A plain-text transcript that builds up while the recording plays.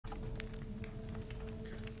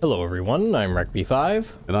Hello everyone, I'm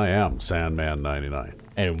Rec-V5. And I am Sandman99.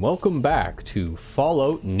 And welcome back to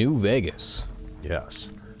Fallout New Vegas.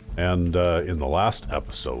 Yes. And in the last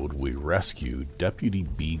episode, we rescued Deputy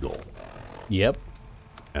Beagle. Yep.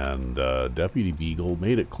 And Deputy Beagle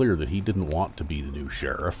made it clear that he didn't want to be the new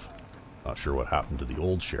sheriff. Not sure what happened to the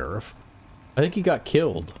old sheriff. I think he got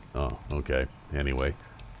killed. Oh, okay. Anyway.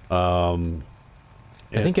 I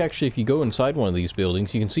think actually if you go inside one of these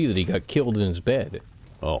buildings, you can see that he got killed in his bed.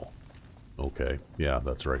 Oh, okay. Yeah,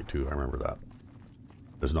 that's right, too. I remember that.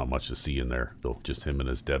 There's not much to see in there, though. Just him and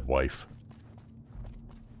his dead wife.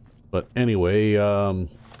 But anyway,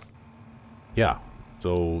 yeah.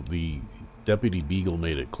 So the Deputy Beagle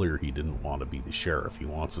made it clear he didn't want to be the sheriff. He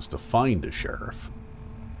wants us to find a sheriff.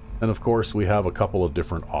 And of course, we have a couple of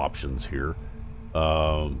different options here.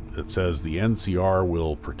 It says the NCR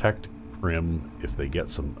will protect Primm if they get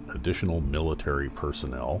some additional military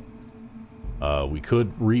personnel. We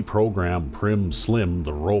could reprogram Primm Slim,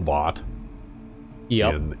 the robot,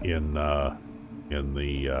 yep. in the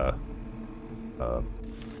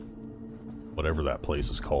whatever that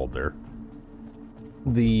place is called there.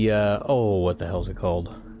 The oh, what the hell's it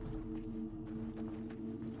called?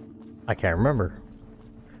 I can't remember.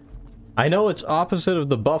 I know it's opposite of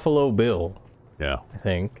the Buffalo Bill. Yeah, I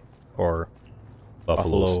think, or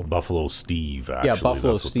Buffalo Steve. Actually, yeah,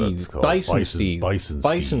 Buffalo Steve. Bison Steve.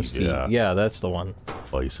 Bison Steve. Yeah, that's the one.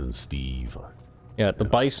 Bison Steve. Yeah, the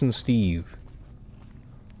Bison Steve.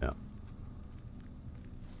 Yeah.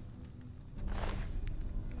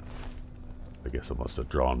 I guess I must have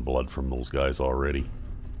drawn blood from those guys already.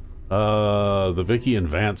 The Vicky and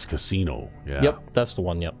Vance Casino. Yeah. Yep, that's the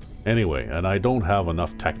one. Yep. Anyway, and I don't have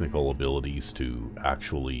enough technical abilities to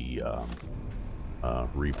actually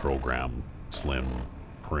reprogram Slim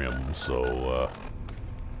Primm, so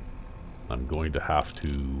I'm going to have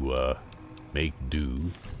to make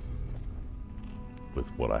do with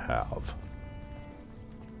what I have.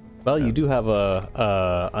 Well, you do have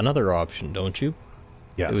another option, don't you?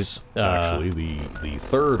 Yes, was, actually, the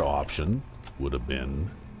third option would have been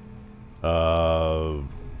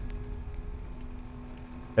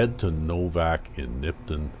head to Novak in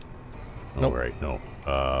Nipton. Oh, nope. right, no.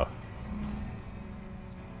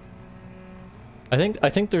 I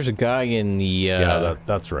think there's a guy in the yeah,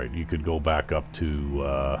 that's right. You could go back up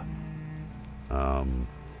to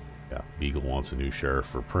yeah, Beagle wants a new sheriff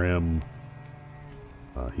for Primm.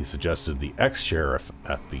 He suggested the ex-sheriff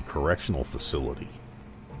at the correctional facility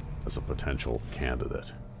as a potential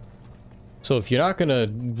candidate. So if you're not going to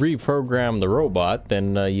reprogram the robot,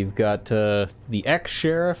 then you've got the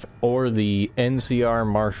ex-sheriff or the NCR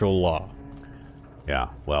martial law. Yeah,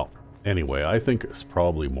 well, anyway, I think it's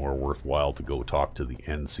probably more worthwhile to go talk to the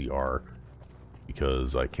NCR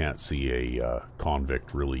because I can't see a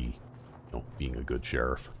convict really, being a good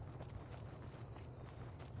sheriff.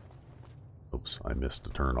 Oops, I missed a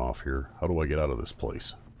turn off here. How do I get out of this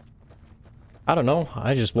place? I don't know.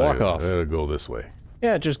 I just walk off. I gotta go this way.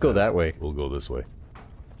 Yeah, just go that way. We'll go this way.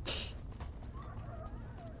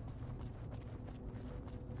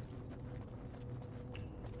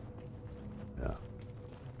 Yeah.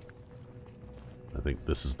 I think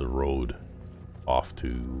this is the road off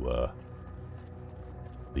to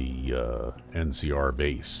the NCR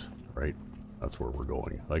base, right? That's where we're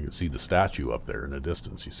going. I can see the statue up there in the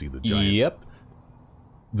distance. You see the giant... Yep.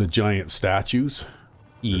 The giant statues?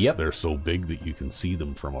 Yep. They're so big that you can see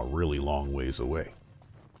them from a really long ways away.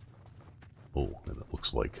 Oh, and it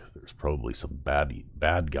looks like there's probably some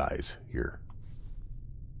bad guys here.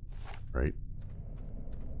 Right?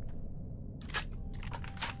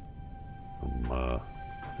 I'm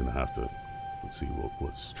gonna have to... Let's see,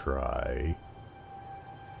 let's try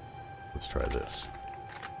this.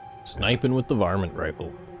 Sniping with the varmint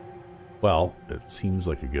rifle. Well, it seems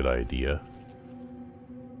like a good idea.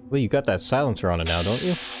 Well, you got that silencer on it now, don't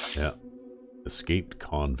you? Yeah. Escaped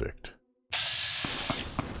convict.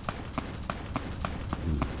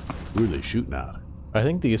 Who are they shooting at? I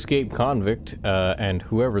think the escaped convict and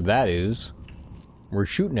whoever that is were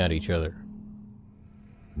shooting at each other.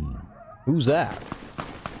 Who's that?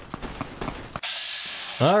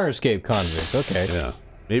 Our escaped convict, okay. Yeah.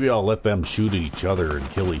 Maybe I'll let them shoot at each other and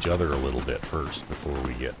kill each other a little bit first before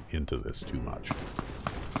we get into this too much.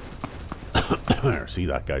 There, see,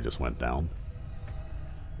 that guy just went down.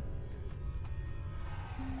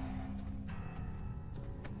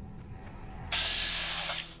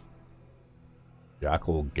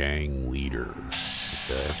 Jackal gang leader.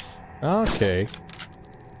 Okay. Okay.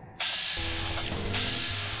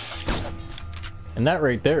 And that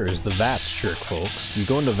right there is the VATS trick, folks. You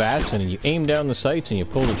go into VATS and you aim down the sights and you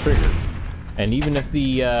pull the trigger. And even if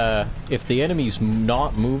the enemy's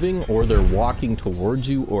not moving, or they're walking towards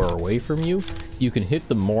you or away from you, you can hit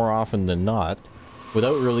them more often than not,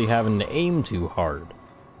 without really having to aim too hard.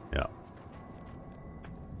 Yeah.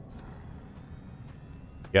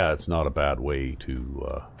 Yeah, it's not a bad way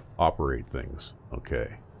to operate things.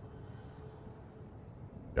 Okay.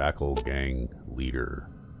 Jackal gang leader.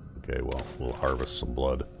 Okay, well, we'll harvest some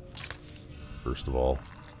blood, first of all.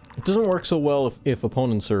 It doesn't work so well if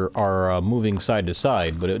opponents are moving side to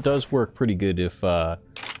side, but it does work pretty good if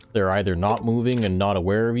they're either not moving and not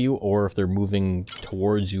aware of you, or if they're moving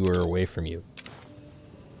towards you or away from you.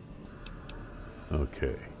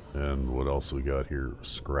 Okay, and what else we got here?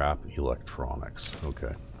 Scrap electronics.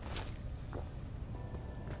 Okay.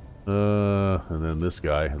 And then this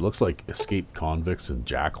guy. It looks like escaped convicts and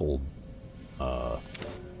Jackal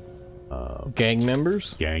Gang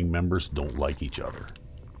members? gang members don't like each other.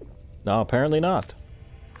 No, apparently not.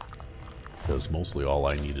 Because mostly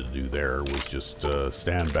all I needed to do there was just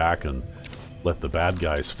stand back and let the bad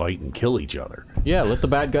guys fight and kill each other. Yeah, let the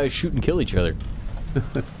bad guys shoot and kill each other.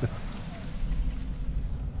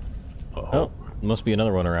 Oh, must be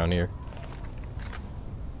another one around here.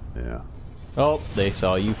 Yeah. Oh, they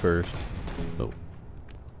saw you first. Oh.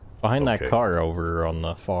 Behind Okay. that car over on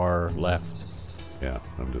the far left. Yeah,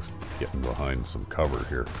 I'm just getting behind some cover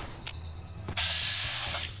here.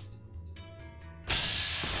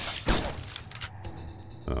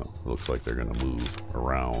 Oh, looks like they're gonna move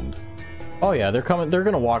around. Oh yeah, they're coming. They're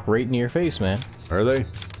gonna walk right in your face, man. Are they?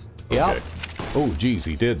 Yeah. Okay. Oh, geez,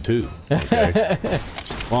 he did too. Okay.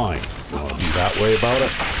 Fine. You want to be that way about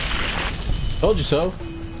it? Told you so.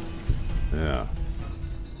 Yeah.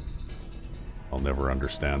 I'll never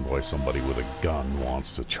understand why somebody with a gun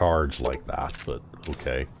wants to charge like that, but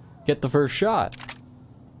okay. Get the first shot.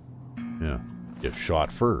 Yeah. Get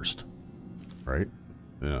shot first. Right?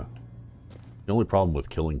 Yeah. The only problem with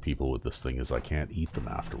killing people with this thing is I can't eat them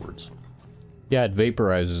afterwards. Yeah, it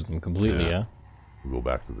vaporizes them completely, yeah. We'll go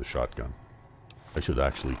back to the shotgun. I should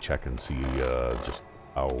actually check and see just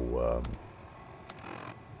how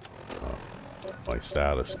my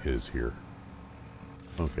status is here.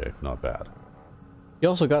 Okay, not bad. You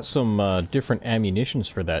also got some different ammunitions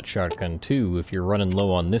for that shotgun, too, if you're running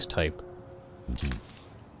low on this type. Mm-hmm.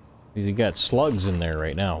 You got slugs in there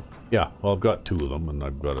right now. Yeah, well, I've got two of them, and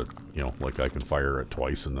I've got it, you know, like I can fire it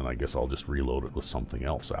twice, and then I guess I'll just reload it with something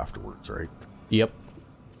else afterwards, right? Yep.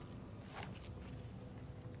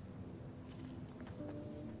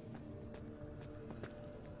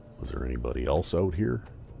 Was there anybody else out here?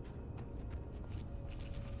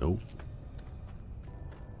 Nope.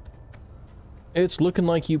 It's looking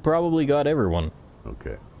like you probably got everyone.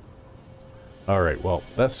 Okay. Alright, well,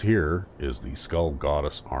 this here is the Skull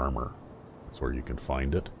Goddess armor. That's where you can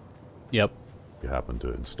find it. Yep. If you happen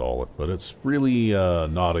to install it. But it's really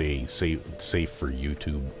not a safe for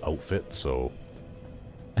YouTube outfit, so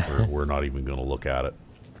we're not even going to look at it.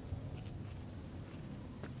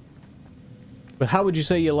 But how would you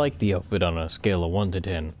say you like the outfit on a scale of 1 to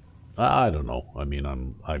 10? I don't know. I mean,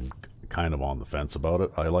 I'm kind of on the fence about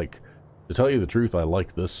it. To tell you the truth, I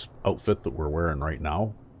like this outfit that we're wearing right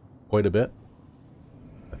now quite a bit.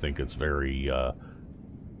 I think it's very, you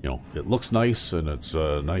know, it looks nice, and it's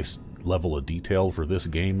a nice level of detail for this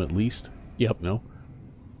game at least. Yep. You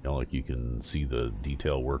know, like you can see the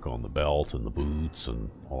detail work on the belt and the boots and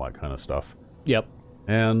all that kind of stuff. Yep.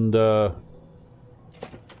 And it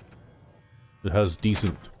has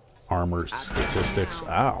decent armor statistics.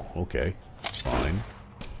 Ow, okay, fine.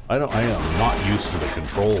 I am not used to the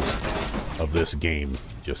controls of this game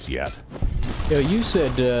just yet. Yeah, you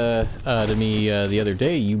said to me the other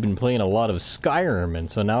day you've been playing a lot of Skyrim,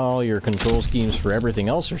 and so now all your control schemes for everything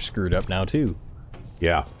else are screwed up now too.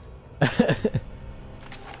 Yeah.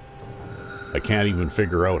 I can't even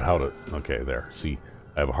figure out how to... Okay, there. See,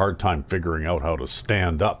 I have a hard time figuring out how to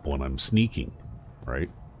stand up when I'm sneaking, right?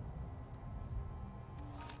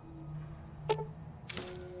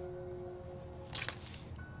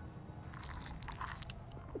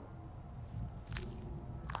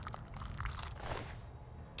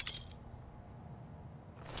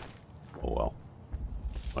 Oh well.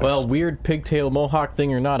 Nice. Well, weird pigtail mohawk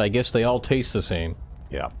thing or not, I guess they all taste the same.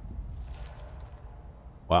 Yeah.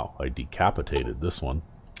 Wow, I decapitated this one.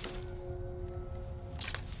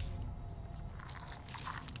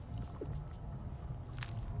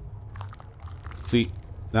 See,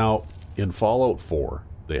 now, in Fallout 4,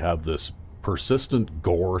 they have this persistent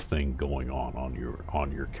gore thing going on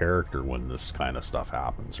your character when this kind of stuff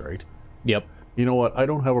happens, right? Yep. You know what? I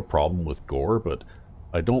don't have a problem with gore, but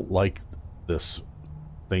I don't like this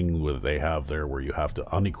thing where they have there where you have to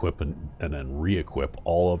unequip and then re-equip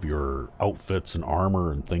all of your outfits and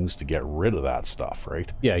armor and things to get rid of that stuff,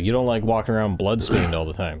 right? Yeah, you don't like walking around bloodstained all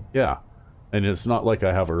the time. Yeah. And it's not like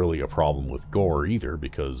I have really a problem with gore either,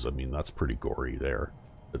 because, I mean, that's pretty gory there.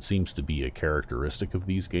 It seems to be a characteristic of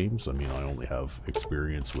these games. I mean, I only have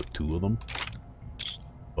experience with 2 of them.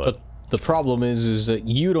 But the problem is that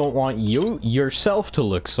you don't want yourself to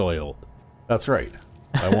look soiled. That's right.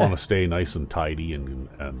 I want to stay nice and tidy and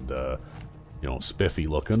you know, spiffy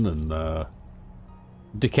looking and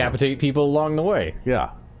decapitate people along the way.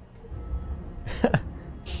 Yeah.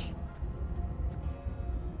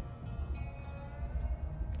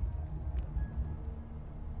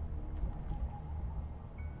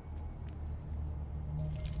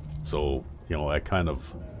 So, you know, I kind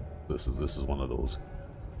of this is one of those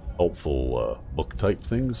helpful book type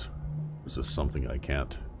things. Is this something I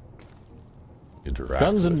can't interact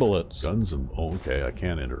Guns with? and bullets. Guns and... Oh, okay, I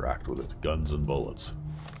can't interact with it. Guns and bullets.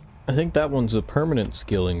 I think that one's a permanent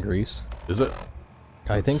skill increase. Is it?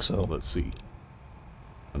 I think so. Let's see.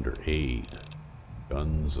 Under aid.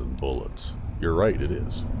 Guns and bullets. You're right, it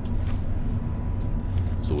is.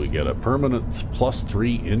 So we get a permanent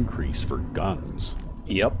 +3 increase for guns.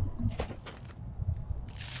 Yep.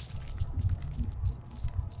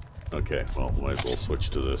 Okay, well, might as well switch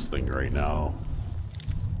to this thing right now.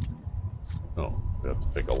 Oh, we have to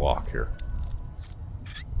pick a lock here.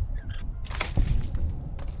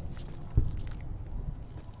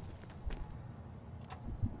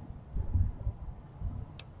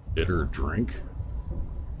 Bitter drink?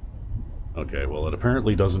 Okay, well, it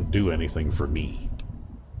apparently doesn't do anything for me.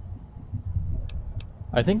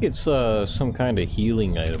 I think it's some kind of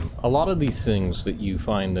healing item. A lot of these things that you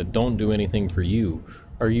find that don't do anything for you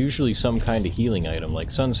are usually some kind of healing item,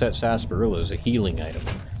 like Sunset Sarsaparilla is a healing item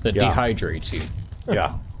that dehydrates you.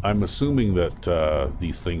 Yeah, I'm assuming that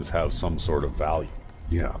these things have some sort of value.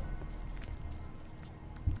 Yeah.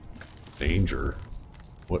 Danger?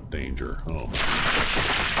 What danger? Oh.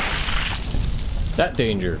 That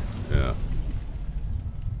danger. Yeah.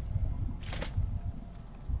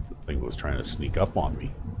 The thing was trying to sneak up on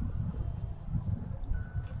me.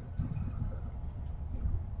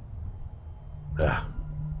 Ah.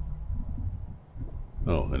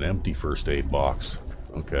 Oh, an empty first aid box.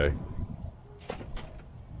 Okay.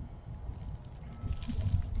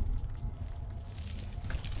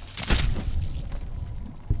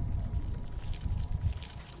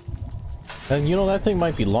 And you know, that thing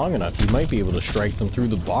might be long enough. You might be able to strike them through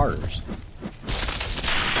the bars.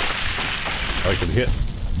 I can hit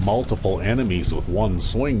multiple enemies with one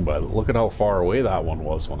swing, but look at how far away that one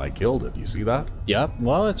was when I killed it. You see that? Yeah,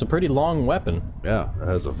 well, it's a pretty long weapon. Yeah, it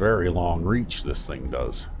has a very long reach, this thing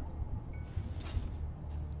does.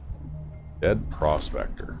 Dead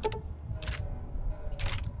Prospector.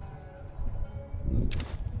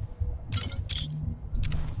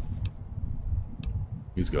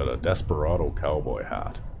 He's got a Desperado cowboy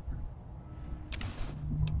hat.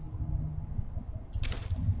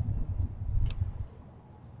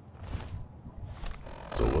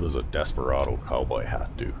 So what does a Desperado cowboy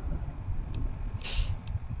hat do?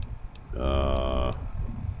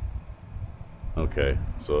 Okay,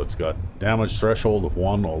 so it's got damage threshold of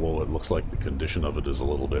 1, although it looks like the condition of it is a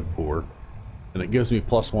little bit poor. And it gives me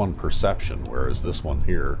 +1 perception, whereas this one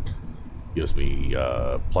here gives me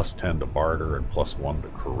 +10 to barter and +1 to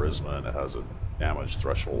charisma, and it has a damage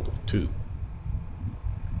threshold of 2.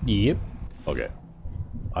 Yep. Okay.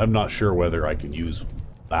 I'm not sure whether I can use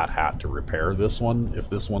that hat to repair this one, if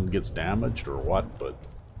this one gets damaged or what, but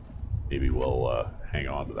maybe we'll hang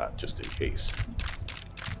on to that just in case.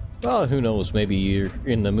 Well, who knows, maybe you're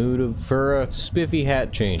in the mood for a spiffy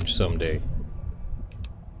hat change someday.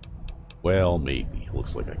 Well, maybe.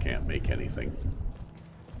 Looks like I can't make anything.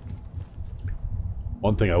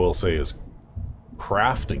 One thing I will say is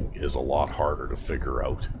crafting is a lot harder to figure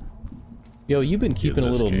out. Yo, you've been keeping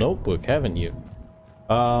a little notebook, haven't you?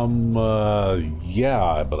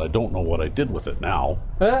 Yeah, but I don't know what I did with it now.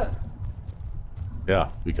 Yeah,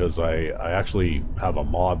 because I actually have a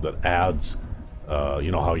mod that adds,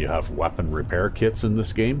 you know how you have weapon repair kits in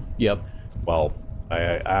this game? Yep. Well, I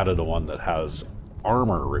added a one that has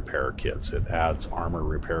armor repair kits. It adds armor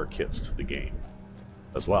repair kits to the game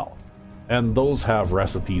as well. And those have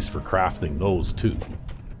recipes for crafting those too.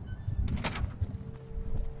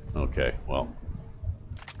 Okay, well,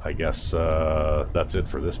 I guess that's it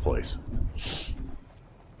for this place.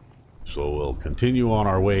 So we'll continue on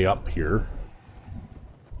our way up here.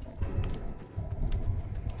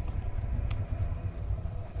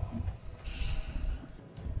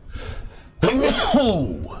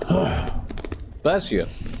 Bless you.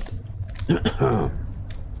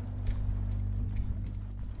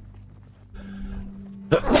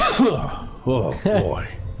 Oh, boy.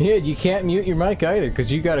 Yeah, you can't mute your mic either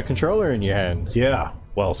because you got a controller in your hand. Yeah.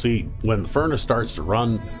 Well, see, when the furnace starts to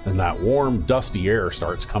run and that warm, dusty air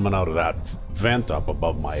starts coming out of that vent up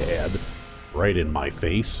above my head, right in my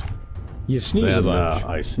face, You sneeze a bunch.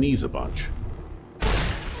 I sneeze a bunch.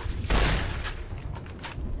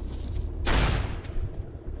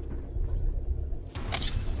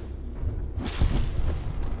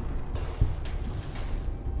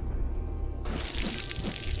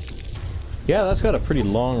 Yeah, that's got a pretty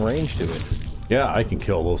long range to it. Yeah, I can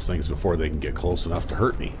kill those things before they can get close enough to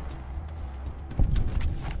hurt me.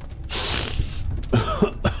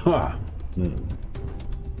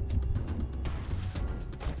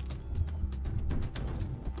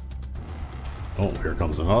 Oh, here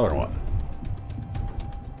comes another one.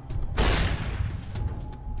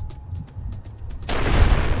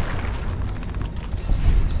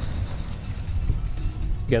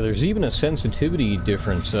 Yeah, there's even a sensitivity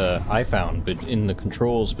difference I found but in the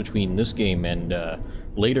controls between this game and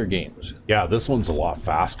later games. Yeah, this one's a lot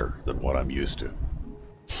faster than what I'm used to.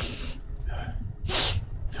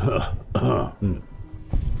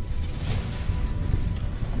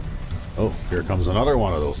 Oh, here comes another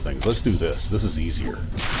one of those things. Let's do this. This is easier.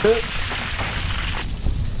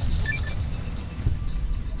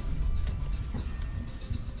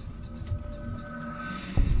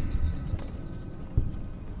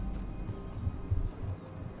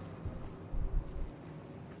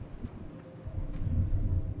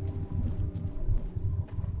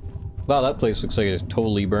 Wow, that place looks like it's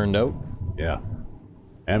totally burned out. Yeah.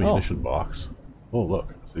 Ammunition box. Oh,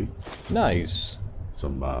 look. See? Nice.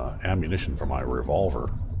 Some ammunition for my revolver.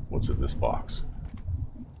 What's in this box?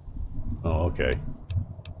 Oh, okay.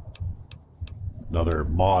 Another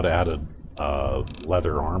mod added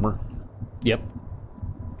leather armor. Yep.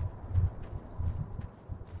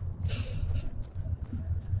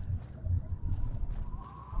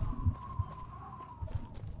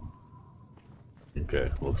 Okay,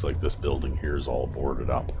 looks like this building here is all boarded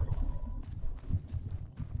up.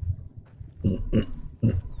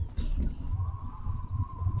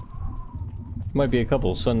 Might be a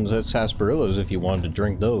couple sunset sarsaparillas if you wanted to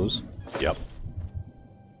drink those. Yep.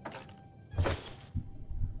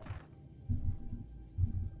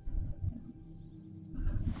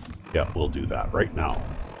 Yeah, we'll do that right now.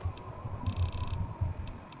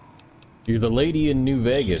 You're the lady in New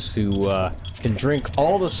Vegas who can drink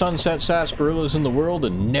all the sunset sarsaparillas in the world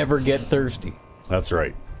and never get thirsty. That's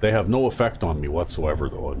right. They have no effect on me whatsoever,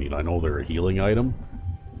 though. I mean, I know they're a healing item,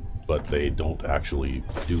 but they don't actually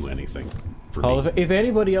do anything for me. If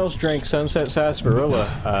anybody else drank sunset sarsaparilla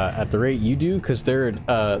at the rate you do, because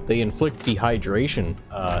they inflict dehydration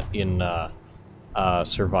in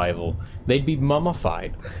survival, they'd be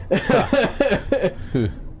mummified.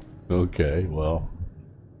 Okay, well,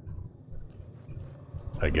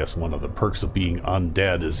 I guess one of the perks of being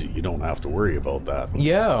undead is that you don't have to worry about that.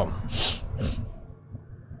 Yeah.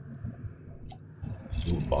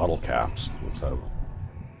 Ooh, bottle caps. Let's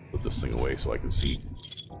put this thing away so I can see.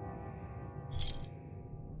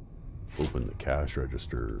 Open the cash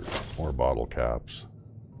register. More bottle caps.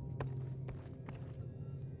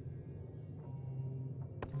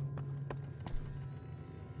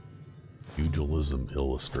 Pugilism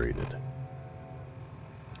Illustrated.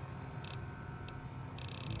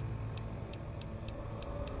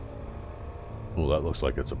 Oh, that looks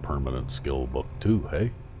like it's a permanent skill book too, hey?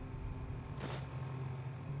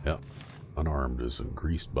 Yeah. Unarmed is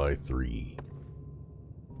increased by 3.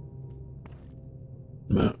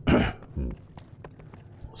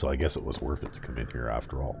 So I guess it was worth it to come in here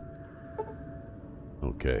after all.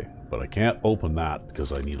 Okay, but I can't open that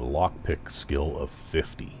because I need a lockpick skill of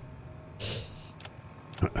 50.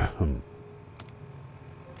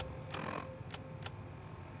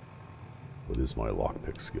 What is my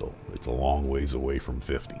lockpick skill? It's a long ways away from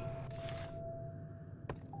 50.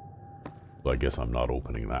 So I guess I'm not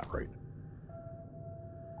opening that right.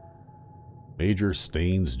 Major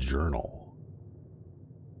Staines Journal.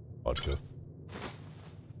 Vodka.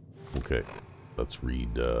 Okay, let's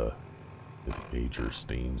read Major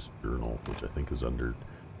Staines Journal, which I think is under...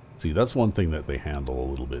 See, that's one thing that they handle a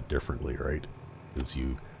little bit differently, right? Is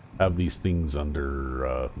you have these things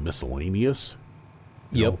under miscellaneous.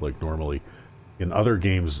 Yep. Like normally in other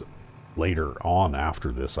games later on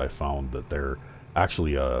after this, I found that they're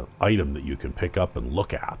actually a item that you can pick up and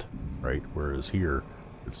look at, right? Whereas here,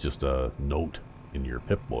 it's just a note in your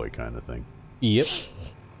Pip-Boy kind of thing. Yep.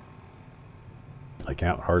 I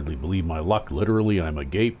can't hardly believe my luck. Literally, I'm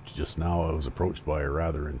agape. Just now I was approached by a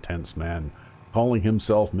rather intense man calling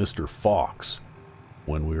himself Mr. Fox.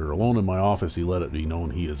 When we were alone in my office, he let it be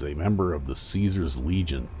known he is a member of the Caesar's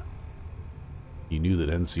Legion. He knew that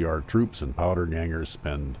NCR troops and powder gangers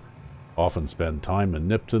often spend time in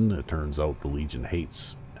Nipton. It turns out the Legion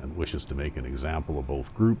hates and wishes to make an example of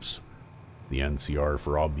both groups. The NCR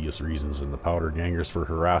for obvious reasons, and the powder gangers for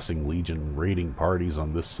harassing Legion raiding parties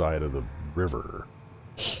on this side of the river.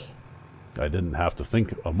 I didn't have to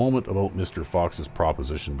think a moment about Mr. Fox's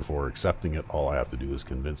proposition before accepting it. All I have to do is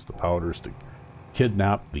convince the powders to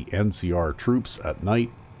kidnap the NCR troops at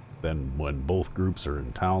night. Then when both groups are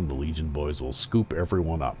in town, the Legion boys will scoop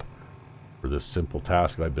everyone up. For this simple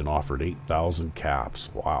task, I've been offered 8,000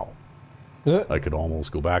 caps. Wow. I could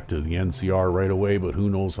almost go back to the NCR right away, but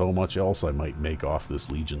who knows how much else I might make off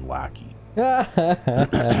this Legion lackey.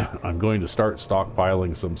 I'm going to start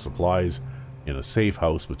stockpiling some supplies in a safe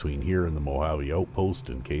house between here and the Mojave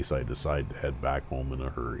outpost in case I decide to head back home in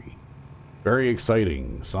a hurry. Very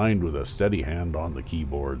exciting. Signed with a steady hand on the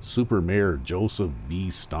keyboard, Super Mayor Joseph B.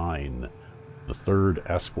 Stein, the 3rd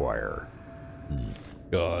Esquire.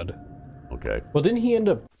 God. Okay. Well, didn't he end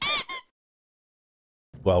up...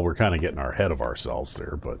 Well, we're kind of getting ahead of ourselves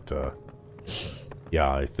there, but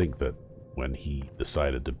yeah, I think that when he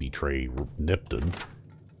decided to betray Nipton,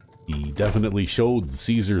 he definitely showed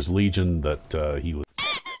Caesar's Legion that he was...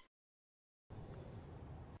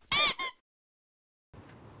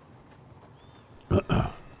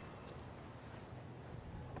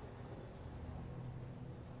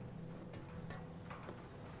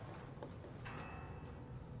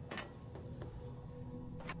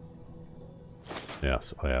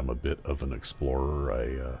 Yes, I am a bit of an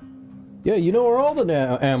explorer. Yeah, you know where all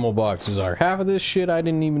the ammo boxes are. Half of this shit I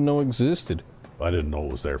didn't even know existed. I didn't know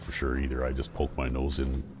it was there for sure either. I just poked my nose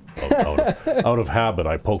in. Out of habit,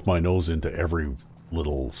 I poke my nose into every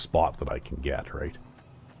little spot that I can get, right?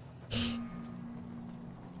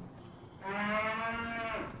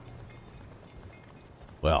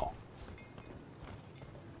 Well.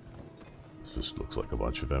 This just looks like a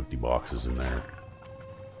bunch of empty boxes in there.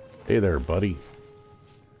 Hey there, buddy.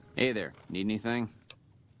 Hey there, need anything?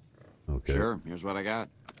 Okay. Sure, here's what I got.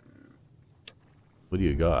 What do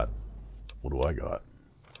you got? What do I got?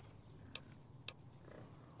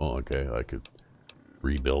 Oh, okay, I could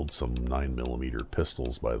rebuild some 9mm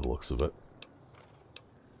pistols by the looks of it.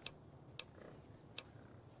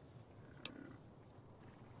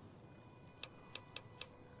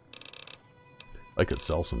 I could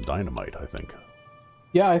sell some dynamite, I think.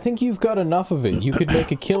 Yeah, I think you've got enough of it. You could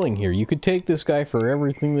make a killing here. You could take this guy for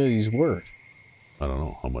everything that he's worth. I don't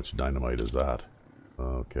know. How much dynamite is that?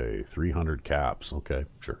 Okay, 300 caps. Okay,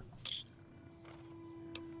 sure.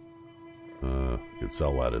 You could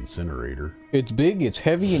sell that incinerator. It's big, it's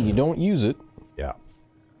heavy, and you don't use it. Yeah.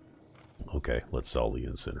 Okay, let's sell the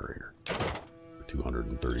incinerator. For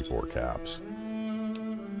 234 caps.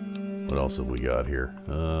 What else have we got here?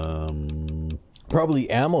 Probably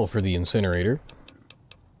ammo for the incinerator.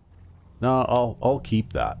 No, I'll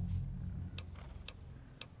keep that.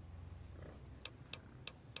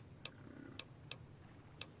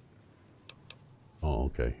 Oh,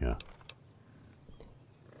 okay, yeah.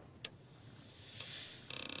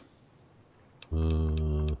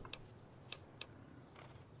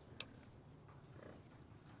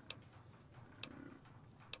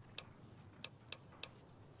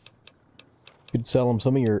 Could sell him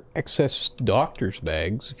some of your excess doctor's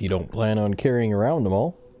bags if you don't plan on carrying around them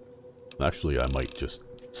all. Actually, I might just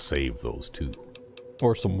save those too.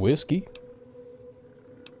 Or some whiskey.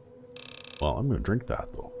 Well, I'm going to drink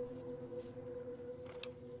that though.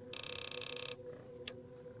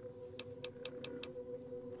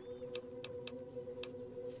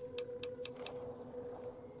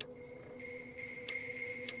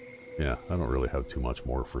 Yeah, I don't really have too much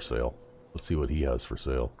more for sale. Let's see what he has for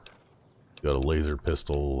sale. Got a laser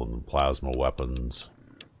pistol and plasma weapons.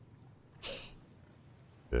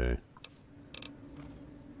 Okay.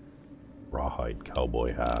 Rawhide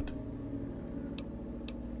cowboy hat.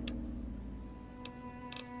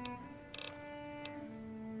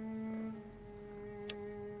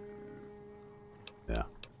 Yeah.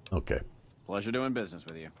 Okay. Pleasure doing business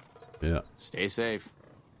with you. Yeah. Stay safe.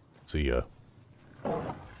 See ya.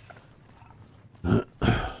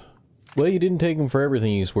 Well, you didn't take him for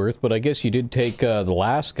everything he's worth, but I guess you did take the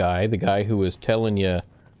last guy, the guy who was telling you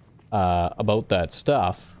about that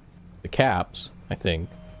stuff. The caps, I think.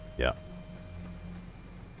 Yeah.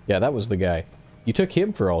 Yeah, that was the guy. You took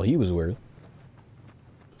him for all he was worth.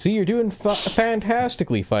 See, you're doing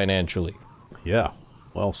fantastically financially. Yeah.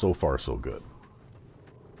 Well, so far so good.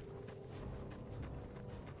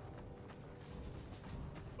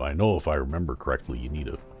 I know if I remember correctly, you need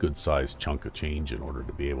a good-sized chunk of change in order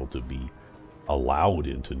to be able to be allowed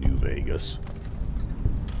into New Vegas.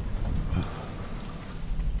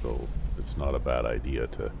 So, it's not a bad idea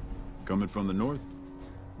to... Coming from the north?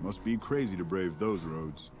 Must be crazy to brave those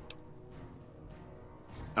roads.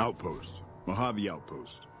 Outpost. Mojave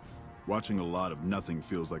Outpost. Watching a lot of nothing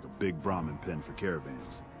feels like a big Brahmin pen for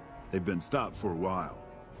caravans. They've been stopped for a while,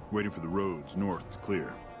 waiting for the roads north to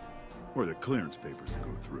clear. Or the clearance papers to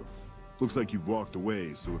go through. Looks like you've walked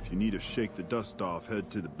away, so if you need to shake the dust off, head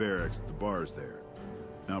to the barracks at the bars there.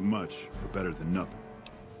 Not much, but better than nothing.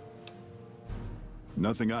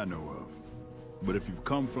 Nothing I know of. But if you've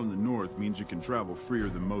come from the north, means you can travel freer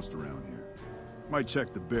than most around here. Might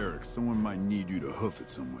check the barracks, someone might need you to hoof it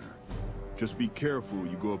somewhere. Just be careful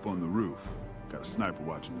you go up on the roof. Got a sniper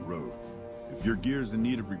watching the road. If your gear's in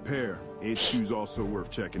need of repair, HQ's also worth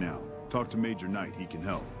checking out. Talk to Major Knight, he can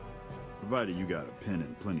help. Provided you got a pen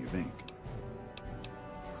and plenty of ink.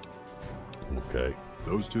 Okay.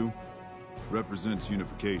 Those two represents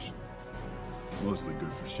unification. Mostly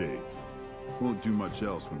good for shade. Won't do much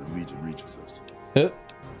else when the Legion reaches us. Okay.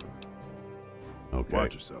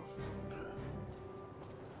 Watch yourself.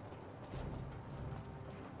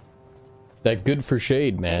 That good for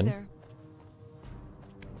shade, man. Hey there.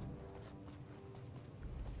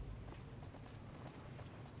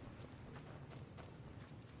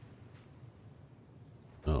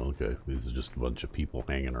 Oh, okay. These are just a bunch of people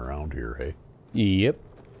hanging around here, hey? Yep.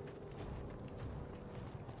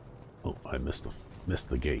 Oh, I missed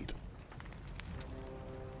the gate.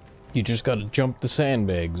 You just gotta jump the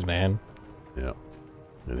sandbags, man. Yeah.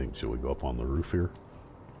 I think, should we go up on the roof here?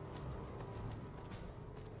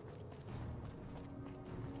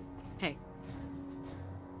 Hey,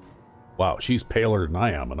 Wow, she's paler than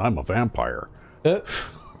I am, and I'm a vampire.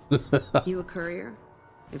 you a courier?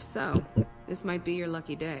 If so, this might be your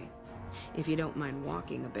lucky day. If you don't mind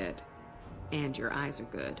walking a bit. And your eyes are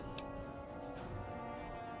good.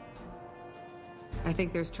 I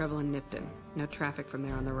think there's trouble in Nipton. No traffic from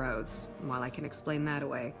there on the roads. And while I can explain that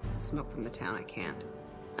away, smoke from the town I can't.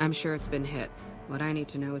 I'm sure it's been hit. What I need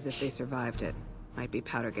to know is if they survived it. Might be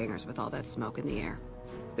powder gangers with all that smoke in the air.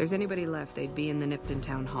 If there's anybody left, they'd be in the Nipton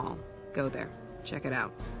Town Hall. Go there. Check it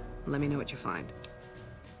out. Let me know what you find.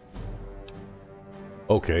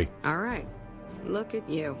 Okay. All right. Look at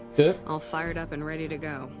you. Yep. All fired up and ready to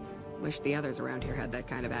go. Wish the others around here had that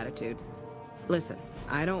kind of attitude. Listen,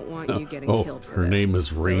 I don't want you getting killed for her this. name is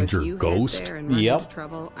So Ranger if you Ghost? Head there and run Yep. into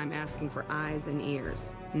trouble, I'm asking for eyes and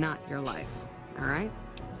ears, not your life. All right?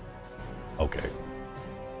 Okay.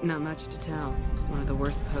 Not much to tell. One of the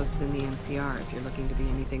worst posts in the NCR if you're looking to be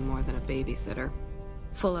anything more than a babysitter.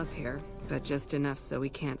 Full up here, but just enough so we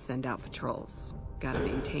can't send out patrols. Gotta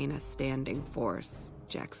maintain a standing force.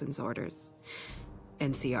 Jackson's orders.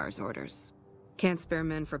 NCR's orders. Can't spare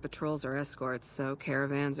men for patrols or escorts, so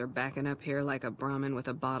caravans are backing up here like a Brahmin with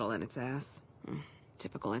a bottle in its ass.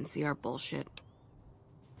 Typical NCR bullshit.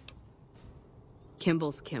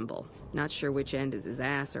 Kimball's Kimball. Not sure which end is his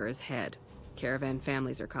ass or his head. Caravan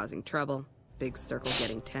families are causing trouble. Big circle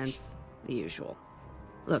getting tense. The usual.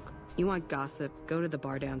 Look, you want gossip, go to the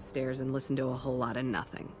bar downstairs and listen to a whole lot of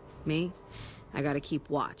nothing. Me? I gotta keep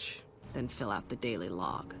watch, then fill out the daily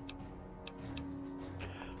log.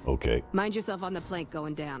 Okay. Mind yourself on the plank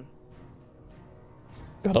going down.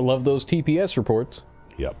 Gotta love those TPS reports.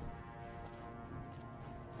 Yep.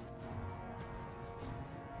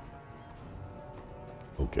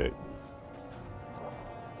 Okay.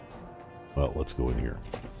 Well, let's go in here.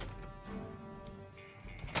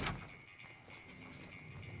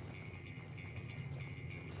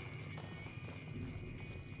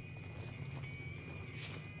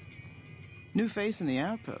 New face in the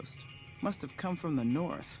outpost. Must have come from the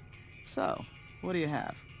north. So, what do you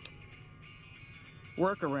have?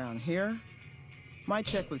 Work around here? Might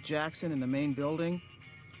check with Jackson in the main building,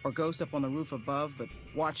 or Ghost up on the roof above, but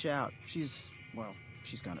watch out. She's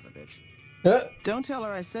kind of a bitch. Don't tell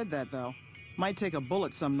her I said that, though. Might take a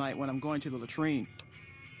bullet some night when I'm going to the latrine.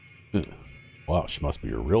 Wow, she must be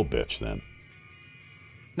a real bitch then.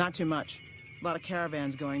 Not too much. A lot of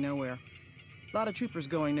caravans going nowhere. A lot of troopers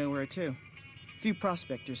going nowhere, too. Few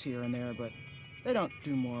prospectors here and there, but they don't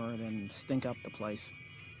do more than stink up the place.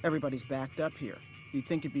 Everybody's backed up here. You'd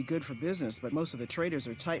think it'd be good for business, but most of the traders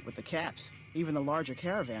are tight with the caps, even the larger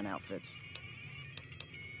caravan outfits.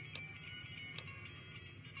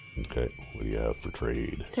 Okay, what do you have for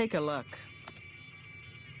trade? Take a look.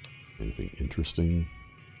 Anything interesting?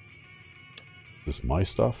 Is this my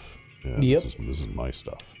stuff? Yeah, Yep. This is my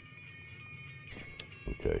stuff.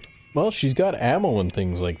 Okay. Well, she's got ammo and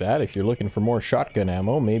things like that. If you're looking for more shotgun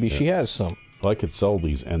ammo, maybe she has some. Well, I could sell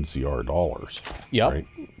these NCR dollars. Yep, Right?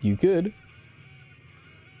 you could.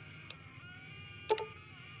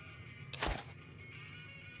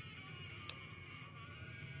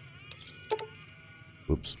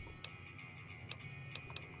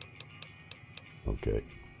 Okay.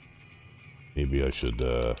 Maybe I should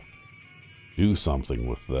do something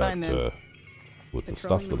with that, with the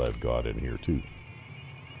stuff that I've got in here too.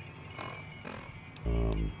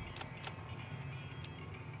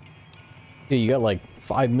 Yeah, you got like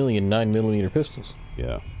 5 million 9mm pistols.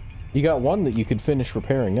 Yeah. You got one that you could finish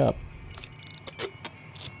repairing up.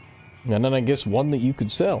 And then I guess one that you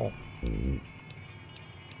could sell. Mm.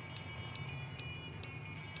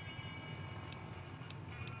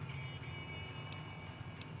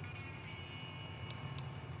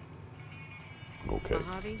 Okay.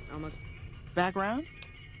 Mojave, almost. Background?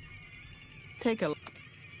 Take a...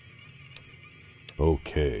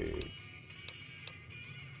 Okay.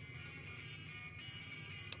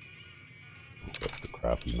 That's the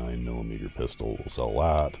crappy 9mm pistol. We'll sell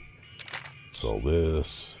that. Sell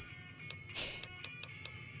this.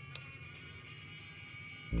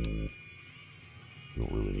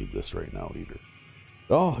 Don't really need this right now either.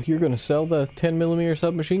 Oh, you're gonna sell the 10mm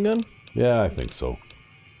submachine gun? Yeah, I think so.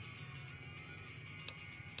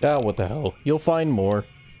 Ah, what the hell. You'll find more.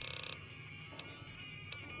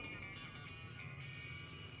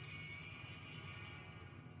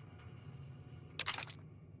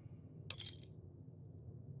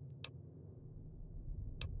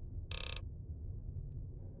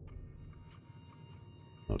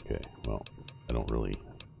 Okay, well, I don't really...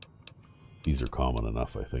 These are common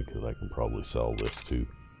enough, I think, that I can probably sell this too.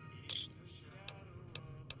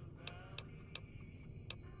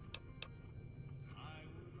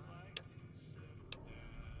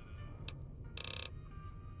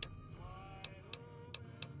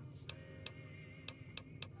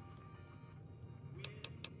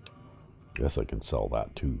 Guess I can sell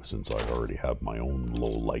that too, since I already have my own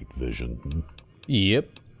low light vision. Yep.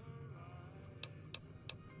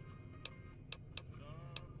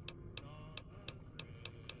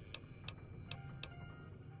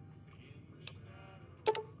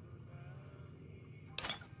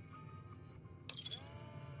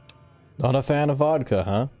 Not a fan of vodka,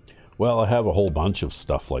 huh? Well, I have a whole bunch of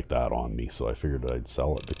stuff like that on me, so I figured I'd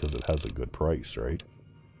sell it because it has a good price, right?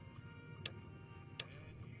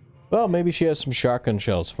 Well, maybe she has some shotgun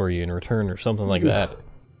shells for you in return or something like that.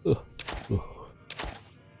 Ugh. Ugh.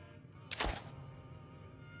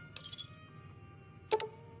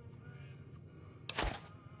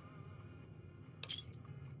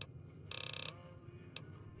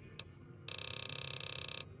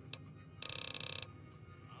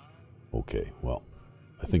 Okay, well,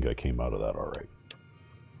 I think I came out of that alright.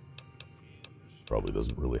 Probably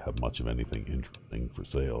doesn't really have much of anything interesting for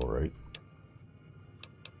sale, right?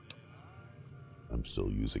 I'm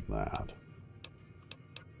still using that.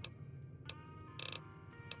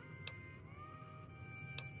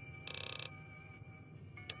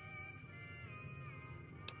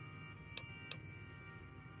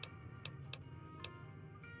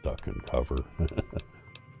 Duck and cover.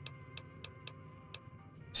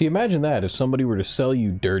 See, imagine that if somebody were to sell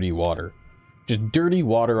you dirty water. Just dirty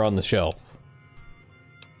water on the shelf.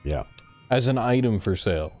 Yeah. As an item for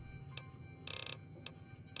sale.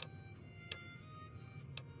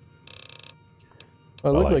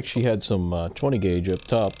 Well, it looked like she had some 20 gauge up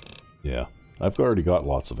top. Yeah. I've already got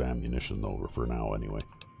lots of ammunition though for now anyway.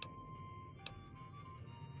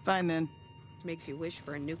 Fine then. Makes you wish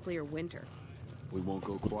for a nuclear winter. We won't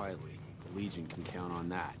go quietly. The Legion can count on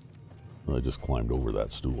that. I just climbed over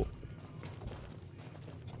that stool.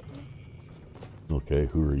 Okay,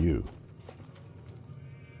 who are you?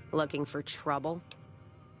 Looking for trouble?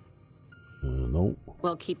 No.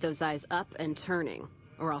 Well, keep those eyes up and turning,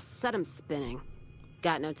 or I'll set 'em spinning.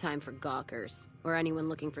 Got no time for gawkers, or anyone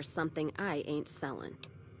looking for something I ain't selling.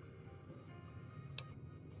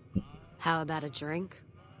 How about a drink?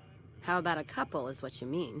 How about a couple is what you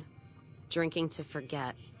mean. Drinking to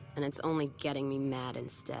forget, and it's only getting me mad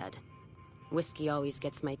instead. Whiskey always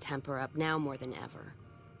gets my temper up, now more than ever.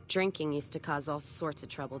 Drinking used to cause all sorts of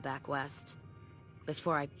trouble back west.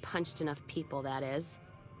 Before I punched enough people, that is.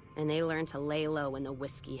 And they learned to lay low when the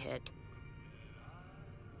whiskey hit.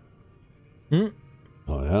 Hmm?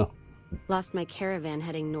 Oh yeah? Lost my caravan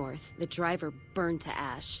heading north. The driver burned to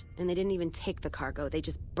ash. And they didn't even take the cargo, they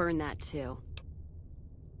just burned that too.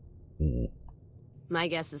 My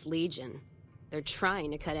guess is Legion. They're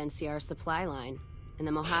trying to cut NCR's supply line. And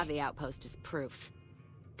the Mojave outpost is proof.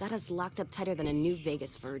 Got us locked up tighter than a New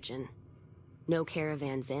Vegas virgin. No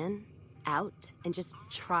caravans in, out, and just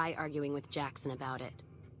try arguing with Jackson about it.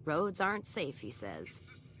 Roads aren't safe, he says.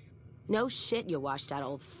 No shit, you washed out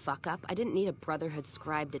old fuck-up. I didn't need a Brotherhood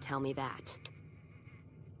scribe to tell me that.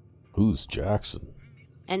 Who's Jackson?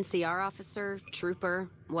 NCR officer, trooper,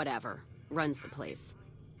 whatever. Runs the place.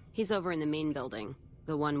 He's over in the main building.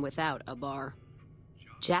 The one without a bar.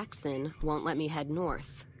 Jackson won't let me head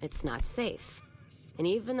north. It's not safe. And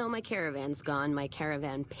even though my caravan's gone, my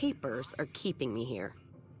caravan papers are keeping me here.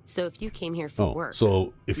 So if you came here for work...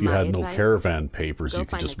 So if you my had no advice, caravan papers, go you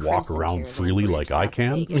could find just the walk Crimson around Caravan freely branch like I south of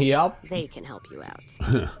can? Vegas. Yep. They can help you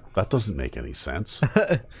out. That doesn't make any sense.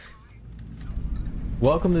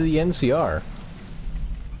 Welcome to the NCR.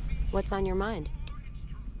 What's on your mind?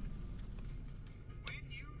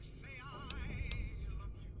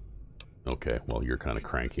 Okay, well, you're kind of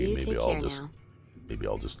cranky. You take care now. Maybe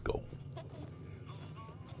I'll just go.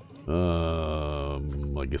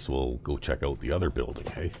 I guess we'll go check out the other building,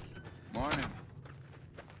 hey? Morning.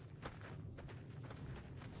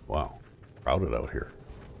 Wow, crowded out here.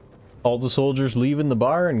 All the soldiers leaving the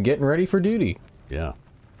bar and getting ready for duty. Yeah,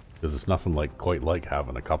 because it's nothing quite like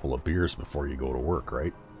having a couple of beers before you go to work,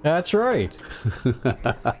 right? That's right.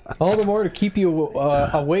 All the more to keep you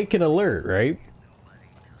awake and alert, right?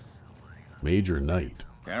 Major night.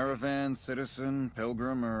 Caravan, citizen,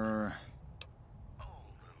 pilgrim, or...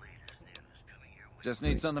 Just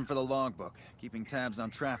need something for the logbook, keeping tabs on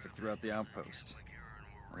traffic throughout the outpost.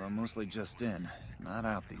 Although mostly just in, not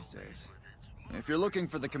out these days. If you're looking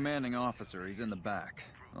for the commanding officer, he's in the back.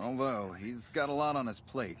 Although, he's got a lot on his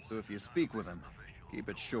plate, so if you speak with him, keep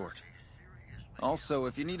it short. Also,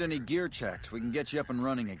 if you need any gear checked, we can get you up and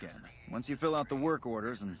running again. Once you fill out the work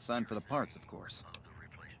orders and sign for the parts, of course.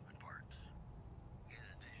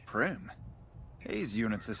 Primm? Hayes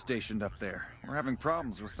units is stationed up there. We're having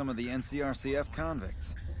problems with some of the NCRCF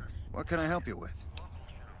convicts. What can I help you with?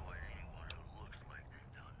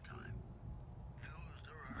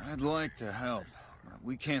 I'd like to help.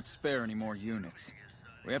 We can't spare any more units.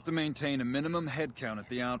 We have to maintain a minimum headcount at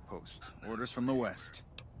the outpost. Orders from the west.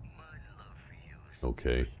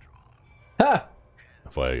 Okay. Ha!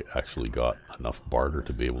 If I actually got enough barter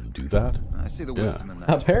to be able to do that? I see the wisdom in that.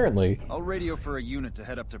 Apparently. I'll radio for a unit to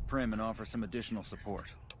head up to Primm and offer some additional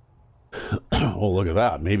support. Oh, look at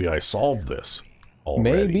that. Maybe I solved this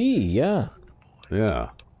already. Maybe, yeah. Yeah,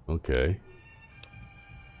 okay.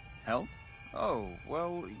 Help? Oh,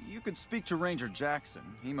 well, you could speak to Ranger Jackson.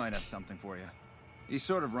 He might have something for you. He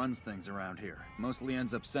sort of runs things around here. Mostly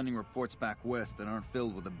ends up sending reports back west that aren't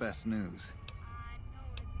filled with the best news.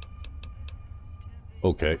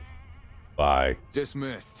 Okay. Bye.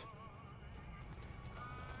 Dismissed.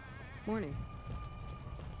 Morning.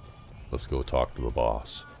 Let's go talk to the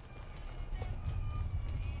boss.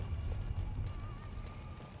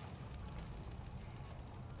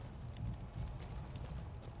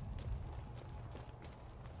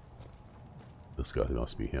 This guy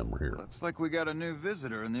must be him here. Looks like we got a new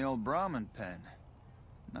visitor in the old Brahmin pen.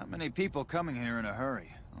 Not many people coming here in a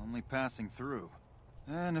hurry, only passing through.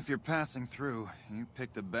 And if you're passing through, you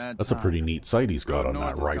picked a bad That's a time. pretty neat sight he's got Road on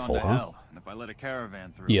that north has rifle, gone to huh? hell, and if I let a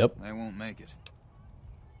caravan through, Yep. they won't make it.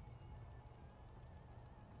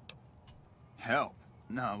 Help?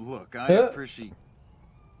 Now look, I appreciate...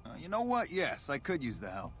 you know what? Yes, I could use the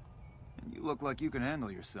help. And you look like you can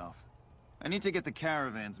handle yourself. I need to get the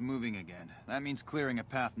caravans moving again. That means clearing a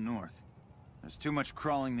path north. There's too much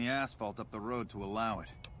crawling the asphalt up the road to allow it.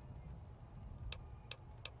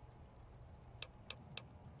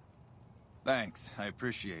 Thanks, I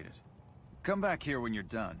appreciate it. Come back here when you're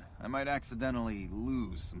done. I might accidentally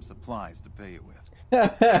lose some supplies to pay you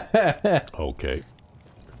with. Okay.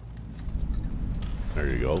 There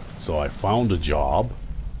you go. So I found a job.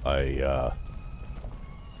 I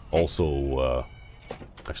also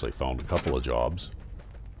actually found a couple of jobs.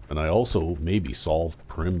 And I also maybe solved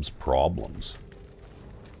Primm's problems.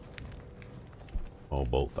 How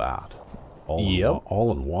about that?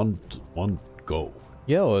 All in one go.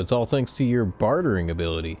 Yo, it's all thanks to your bartering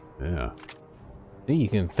ability. Yeah. You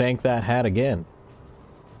can thank that hat again.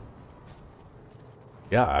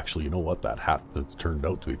 Yeah, actually, you know what? That hat has turned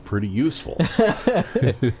out to be pretty useful.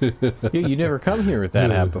 You never come here with that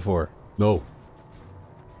hat before. No.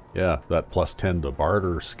 Yeah, that plus 10 to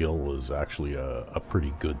barter skill is actually a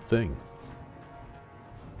pretty good thing.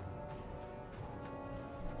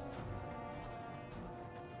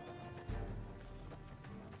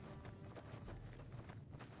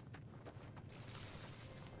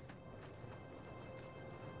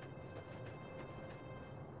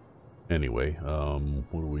 Anyway,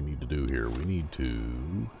 what do we need to do here? We need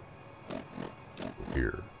to...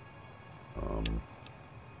 Here.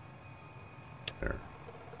 There.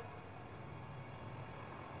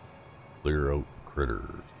 Clear out critters.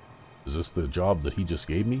 Is this the job that he just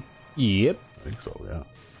gave me? Yep. I think so, yeah.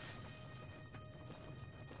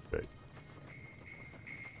 Okay.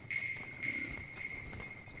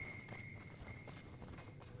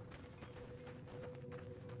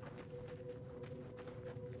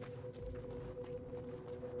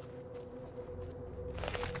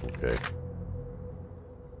 Okay.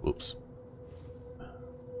 Oops.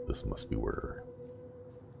 This must be where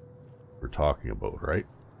we're talking about, right?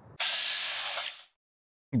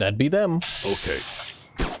 That'd be them. Okay.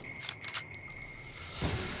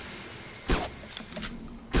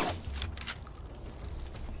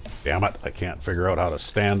 Damn it, I can't figure out how to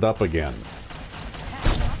stand up again.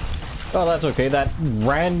 Oh, that's okay. That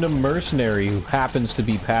random mercenary who happens to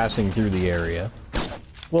be passing through the area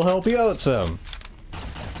will help you out some.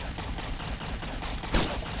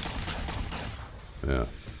 Yeah.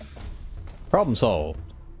 Problem solved.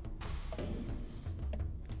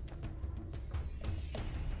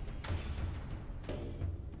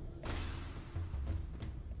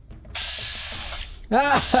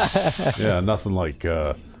 Yeah, nothing like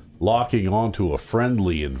locking onto a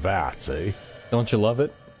friendly in VATS, eh? Don't you love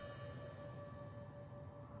it?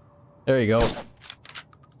 There you go.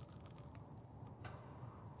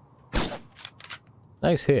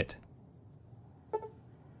 Nice hit.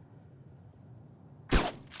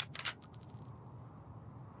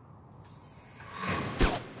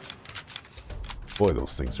 Boy,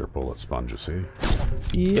 those things are bullet sponges, eh?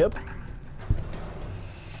 Yep.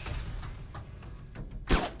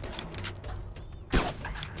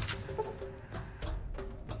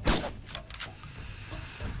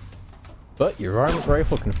 But your varmint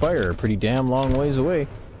rifle can fire a pretty damn long ways away.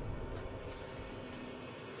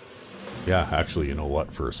 Yeah, actually, you know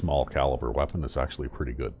what? For a small caliber weapon, it's actually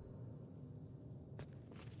pretty good.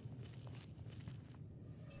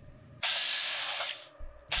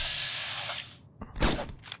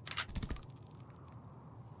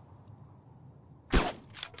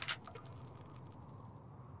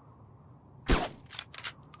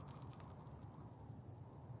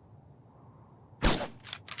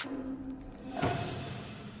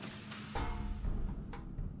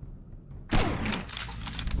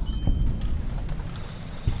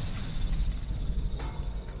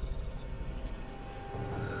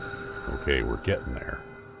 Okay, we're getting there.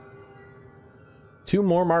 2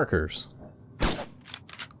 more markers.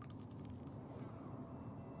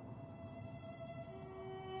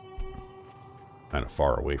 Kind of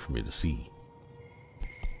far away for me to see.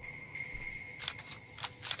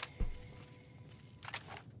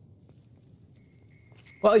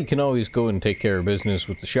 Well, you can always go and take care of business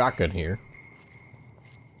with the shotgun here.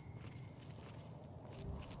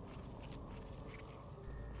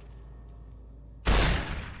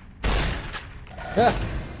 Ah,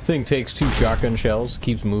 thing takes 2 shotgun shells,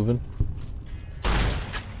 keeps moving.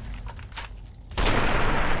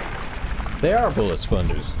 They are bullet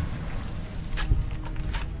sponges.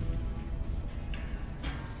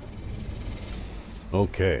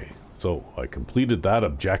 Okay, so I completed that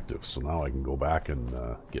objective, so now I can go back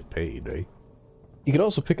and get paid, eh? You could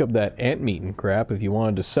also pick up that ant meat and crap if you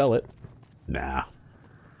wanted to sell it. Nah.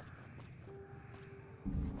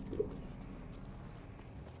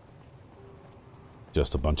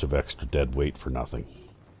 Just a bunch of extra dead weight for nothing.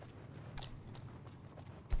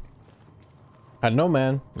 I don't know,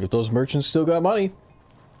 man. If those merchants still got money.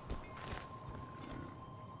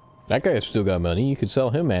 That guy's still got money. You could sell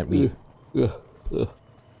him ant meat.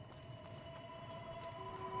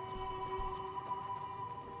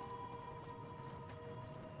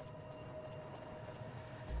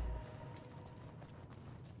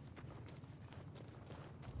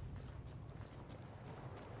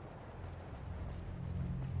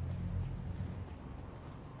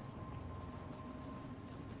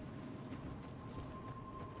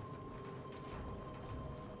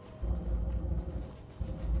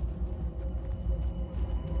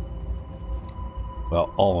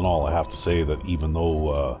 Well, all in all, I have to say that even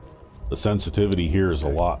though the sensitivity here is a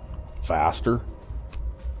lot faster,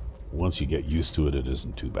 once you get used to it, it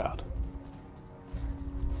isn't too bad.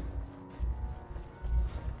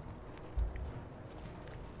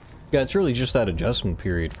 Yeah, it's really just that adjustment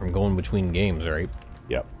period from going between games, right?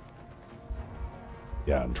 Yep.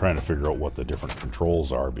 Yeah, I'm trying to figure out what the different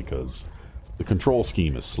controls are because the control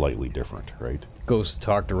scheme is slightly different, right? Goes to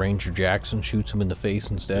talk to Ranger Jackson, shoots him in the face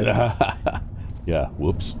instead. Yeah,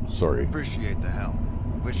 whoops, sorry. Appreciate the help.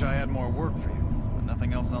 Wish I had more work for you, but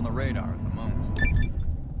nothing else on the radar at the moment.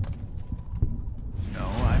 No,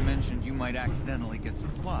 I mentioned you might accidentally get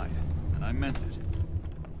supplied, and I meant it.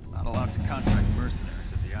 Not allowed to contract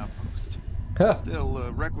mercenaries at the outpost. Huh. Still, a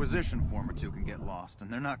requisition form or two can get lost, and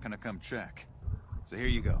they're not gonna come check. So here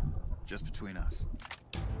you go, just between us.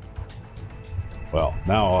 Well,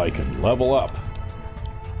 now I can level up.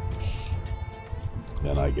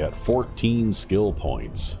 And I get 14 skill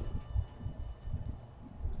points.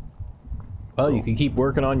 Well, So- you can keep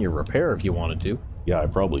working on your repair if you wanted to. Yeah, I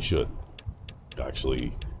probably should.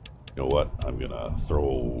 Actually, You know what? I'm gonna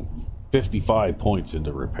throw 55 points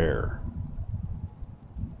into repair.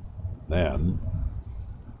 Then,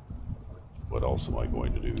 what else am I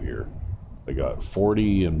going to do here? I got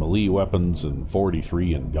 40 in melee weapons and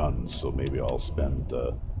 43 in guns, so maybe I'll spend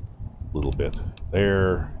a little bit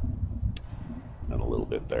there and a little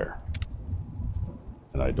bit there.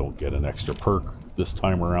 And I don't get an extra perk this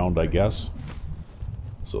time around, I guess.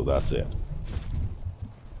 So that's it.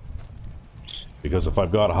 Because if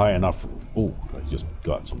I've got a high enough... Oh, I just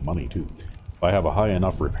got some money too. If I have a high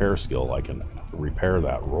enough repair skill, I can repair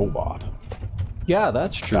that robot. Yeah,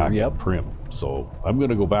 that's true. Back Yep. at Primm. So I'm going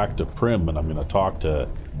to go back to Primm and I'm going to talk to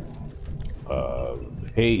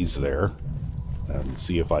Hayes there and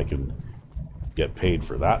see if I can get paid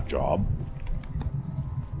for that job.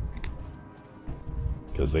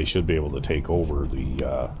 Because they should be able to take over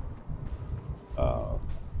the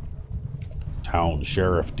town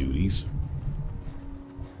sheriff duties.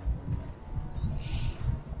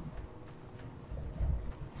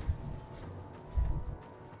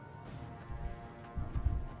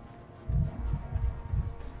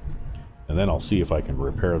 And then I'll see if I can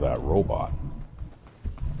repair that robot.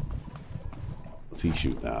 What's he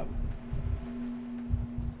shooting at?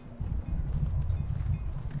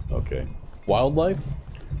 Okay. Wildlife?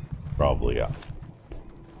 Probably, yeah.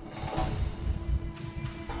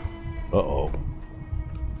 Uh-oh.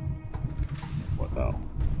 What now?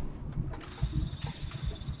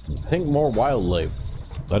 I think more wildlife.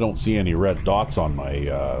 I don't see any red dots on my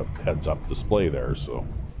heads-up display there, so...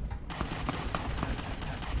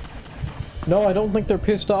 No, I don't think they're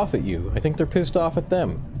pissed off at you. I think they're pissed off at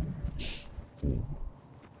them.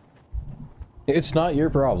 It's not your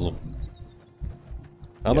problem.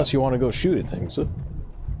 Unless you want to go shoot at things.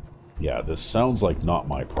 Yeah, this sounds like not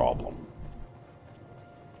my problem.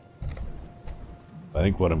 I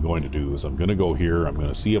think what I'm going to do is I'm going to go here, I'm going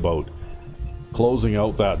to see about closing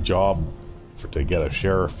out that job to get a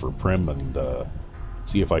sheriff for Primm and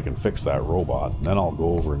see if I can fix that robot. And then I'll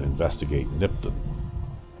go over and investigate Nipton.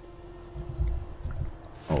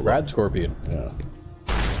 Oh, Brad Scorpion. Yeah.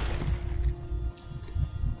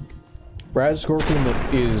 Brad Scorpion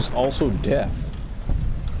is also deaf.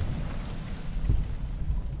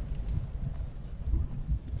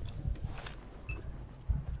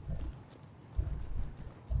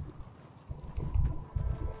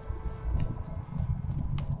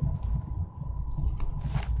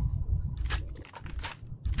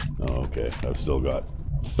 Okay, I've still got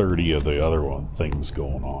 30 of the other things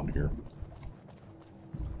going on here.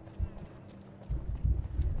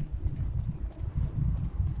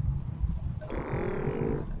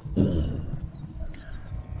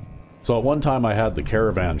 So at one time I had the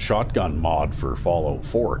caravan shotgun mod for Fallout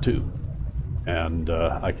 4 too. And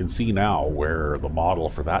I can see now where the model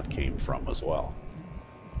for that came from as well.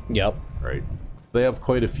 Yep. Right. They have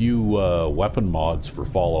quite a few weapon mods for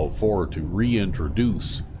Fallout 4 to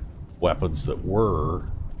reintroduce weapons that were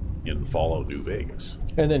in Fallout New Vegas.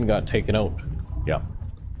 And then got taken out. Yeah.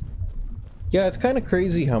 Yeah, it's kind of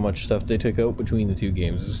crazy how much stuff they took out between the two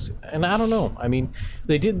games. And I don't know. I mean,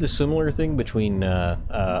 they did the similar thing between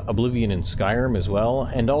Oblivion and Skyrim as well,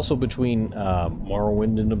 and also between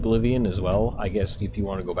Morrowind and Oblivion as well, I guess, if you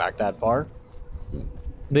want to go back that far.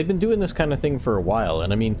 They've been doing this kind of thing for a while,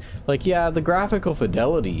 and I mean, like, yeah, the graphical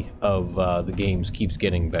fidelity of the games keeps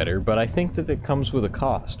getting better, but I think that it comes with a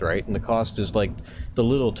cost, right? And the cost is, like, the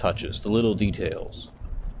little touches, the little details.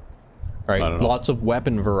 Right, lots of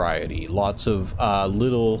weapon variety, lots of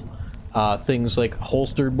little things like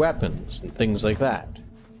holstered weapons and things like that.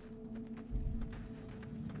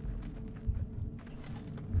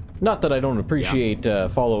 Not that I don't appreciate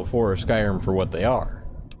Fallout 4 or Skyrim for what they are.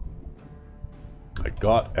 I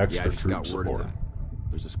got extra I just troop got word of support.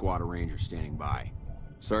 that. There's a squad of rangers standing by.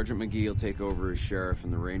 Sergeant McGee will take over as sheriff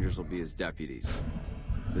and the rangers will be his deputies.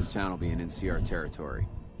 This town will be in NCR territory.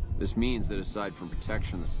 This means that aside from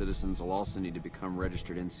protection, the citizens will also need to become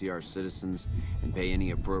registered NCR citizens and pay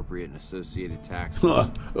any appropriate and associated taxes.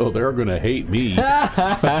 Oh, they're gonna hate me.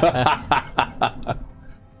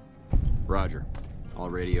 Roger.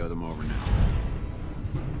 I'll radio them over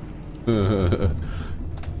now.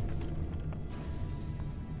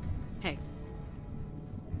 Hey.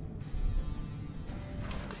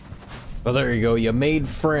 Well, there you go. You made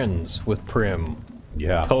friends with Primm.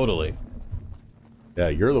 Yeah. Totally. Yeah,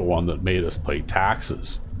 you're the one that made us pay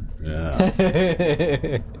taxes.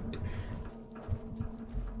 Yeah.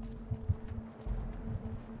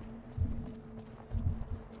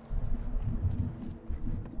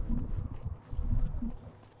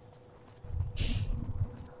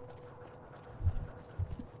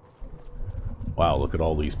 Wow, look at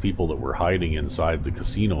all these people that were hiding inside the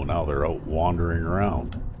casino. Now they're out wandering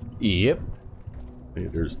around. Yep. Hey,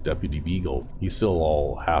 there's Deputy Beagle. He's still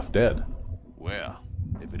all half dead. Well,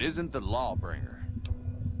 if it isn't the Lawbringer.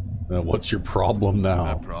 What's your problem now?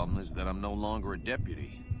 My problem is that I'm no longer a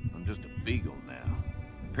deputy. I'm just a Beagle now.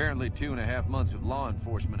 Apparently 2.5 months of law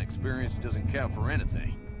enforcement experience doesn't count for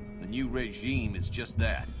anything. The new regime is just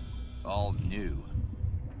that. All new.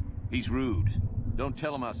 He's rude. Don't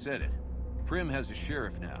tell him I said it. Primm has a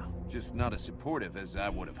sheriff now, just not as supportive as I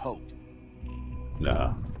would have hoped.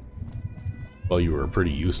 Nah. Well, you were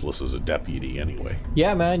pretty useless as a deputy anyway.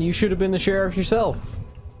 Yeah, man, you should have been the sheriff yourself.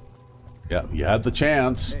 Yeah, you had the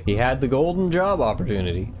chance. He had the golden job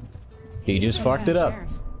opportunity. He just fucked it up. Sheriff.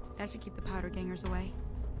 That should keep the powder gangers away.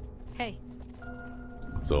 Hey.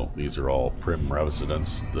 So these are all Primm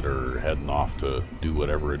residents that are heading off to do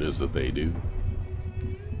whatever it is that they do.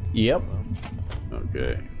 Yep.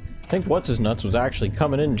 Okay. I think What's-His-Nuts was actually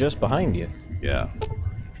coming in just behind you. Yeah.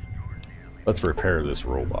 Let's repair this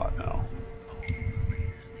robot now.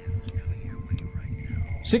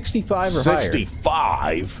 65 or higher.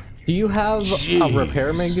 65? Do you have Jeez. a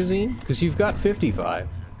repair magazine? Because you've got 55.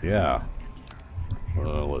 Yeah.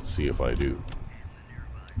 Let's see if I do.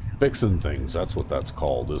 Fixing things, that's what that's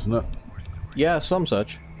called, isn't it? Yeah, some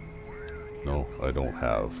such. No, I don't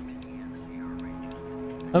have.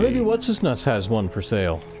 Maybe What's-His-Nuts has one for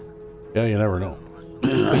sale. Yeah, you never know.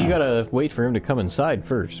 But you gotta wait for him to come inside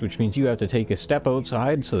first, which means you have to take a step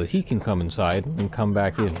outside so that he can come inside and come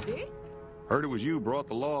back in. Heard it was you brought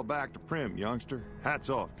the law back to Primm, youngster. Hats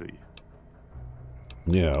off to you.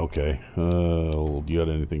 Yeah, okay. Do you got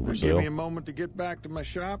anything for sale? Give me a moment to get back to my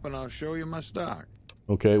shop and I'll show you my stock.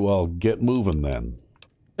 Okay, well, get moving then.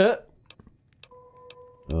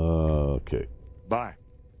 Okay. Bye.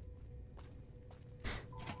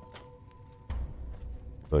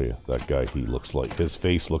 Tell you, that guy, his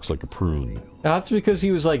face looks like a prune. That's because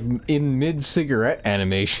he was like in mid-cigarette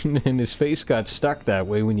animation and his face got stuck that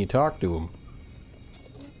way when you talk to him.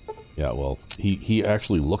 Yeah, well, he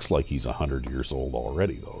actually looks like he's 100 years old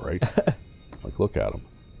already, though, right? Like, look at him.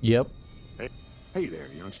 Yep. Hey there,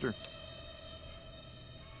 youngster.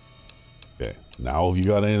 Okay, now have you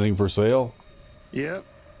got anything for sale? Yep.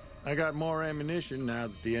 I got more ammunition now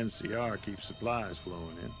that the NCR keeps supplies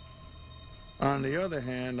flowing in. On the other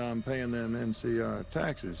hand, I'm paying them NCR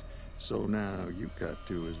taxes, so now you've got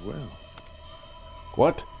to as well.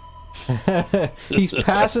 What? He's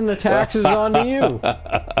passing the taxes on to you.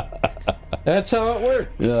 That's how it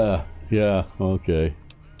works. Yeah, okay.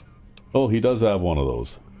 Oh, he does have one of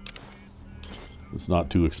those. It's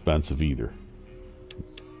not too expensive either.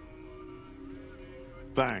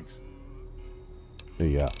 Thanks. Hey,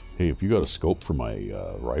 yeah. Hey, if you got a scope for my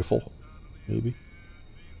rifle, maybe?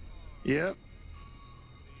 Yep.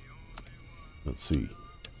 Let's see.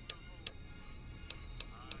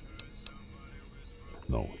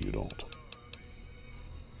 No, you don't.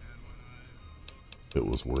 It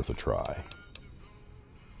was worth a try.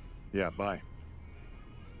 Yeah, bye.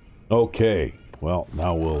 Okay. Well,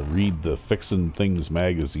 now we'll read the Fixin' Things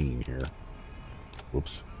magazine here.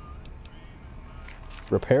 Whoops.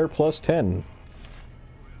 Repair plus 10.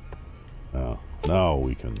 Now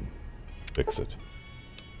we can fix it.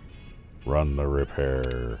 Run the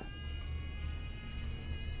repair.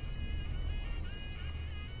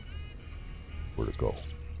 Where'd it go?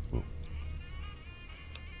 Oh.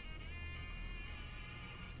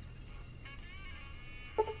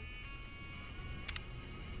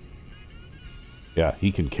 Yeah,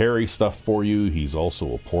 he can carry stuff for you. He's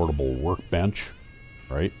also a portable workbench,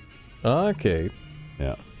 right? Okay.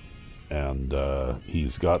 Yeah. And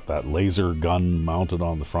he's got that laser gun mounted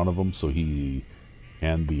on the front of him, so he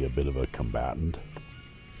can be a bit of a combatant.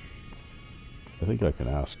 I think I can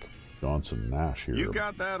ask Johnson Nash here. You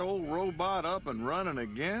got that old robot up and running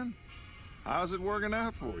again? How's it working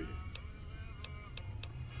out for you?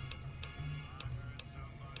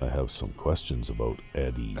 I have some questions about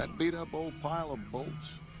Eddie. That beat up old pile of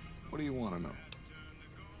bolts? What do you want to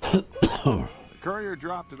know? The courier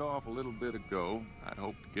dropped it off a little bit ago. I'd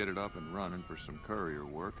hoped to get it up and running for some courier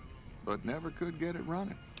work, but never could get it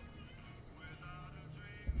running.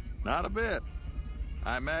 Not a bit.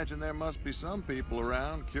 I imagine there must be some people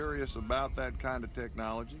around curious about that kind of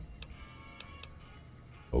technology.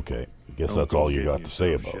 Okay, I guess Don't that's go all you getting got to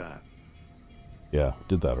say yourself about it. shot. Yeah,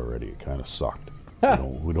 did that already. It kind of sucked.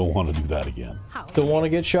 We don't want to do that again. Don't want to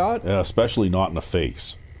get shot? Yeah, especially not in the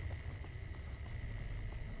face.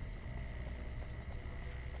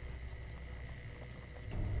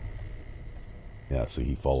 Yeah, so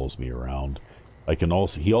he follows me around.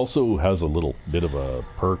 He also has a little bit of a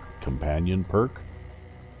perk, companion perk.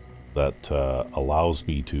 that allows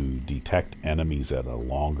me to detect enemies at a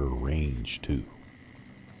longer range, too.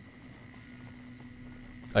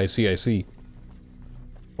 I see, I see.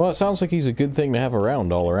 Well, it sounds like he's a good thing to have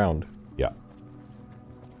around all around. Yeah.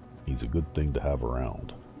 He's a good thing to have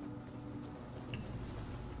around.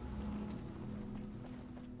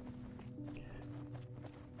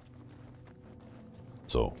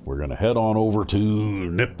 So, we're going to head on over to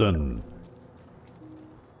Nipton.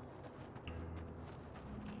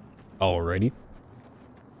 Alrighty.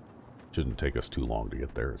 Shouldn't take us too long to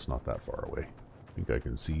get there. It's not that far away. I think I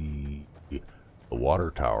can see the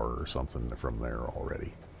water tower or something from there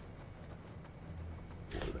already.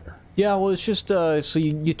 Over there. Yeah, well, it's just, so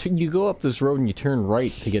you go up this road and you turn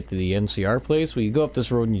right to get to the NCR place. Well, you go up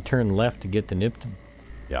this road and you turn left to get to Nipton.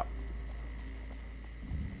 Yeah.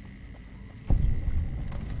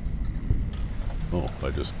 Oh, I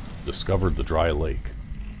just discovered the dry lake.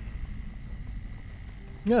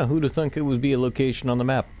 Yeah, who'd have thunk it would be a location on the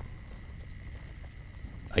map?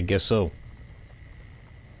 I guess so.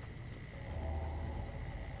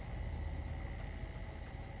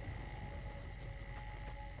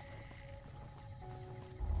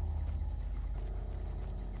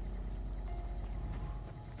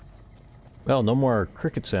 Well, no more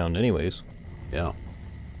cricket sound anyways. Yeah.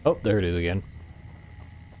 Oh, there it is again.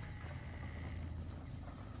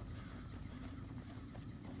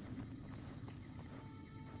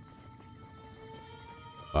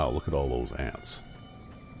 Wow, look at all those ants.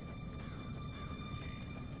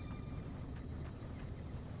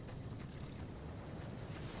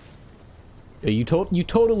 Yeah, you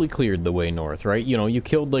totally cleared the way north, right? You know, you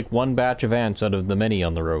killed like one batch of ants out of the many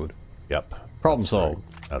on the road. Yep. Problem solved.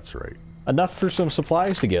 Right. That's right. Enough for some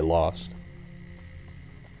supplies to get lost.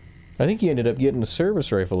 I think you ended up getting a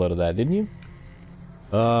service rifle out of that, didn't you?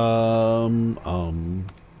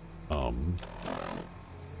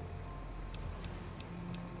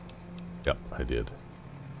 Yep, I did.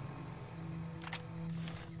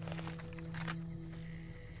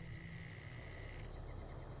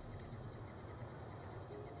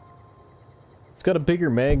 It's got a bigger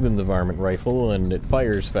mag than the varmint rifle, and it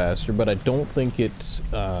fires faster, but I don't think it's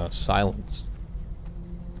silenced.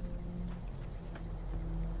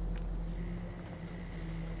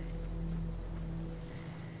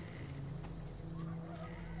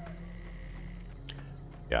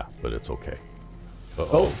 Yeah, but it's okay. Uh-oh.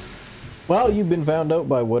 Oh, well, you've been found out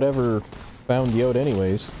by whatever found you out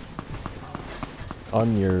anyways.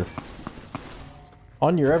 On your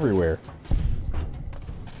everywhere.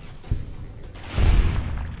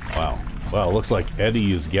 Wow. Well, it looks like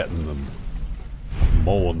Eddie is getting them,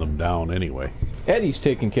 mowing them down anyway. Eddie's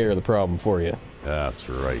taking care of the problem for you. That's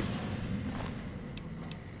right.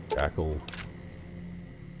 Jackal.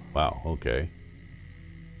 Wow, okay.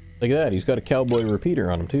 Look at that, he's got a cowboy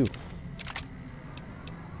repeater on him too.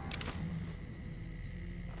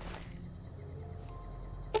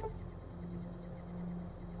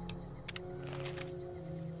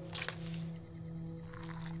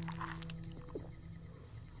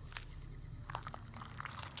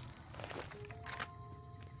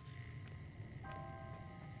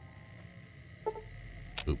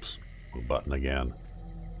 Oops, the button again.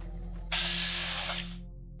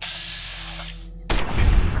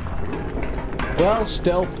 Well,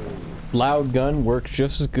 stealth loud gun works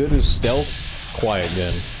just as good as stealth quiet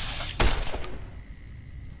gun.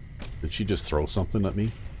 Did she just throw something at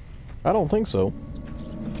me? I don't think so.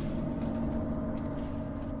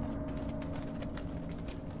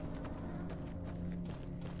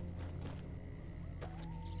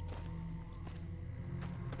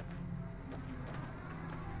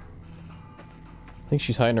 I think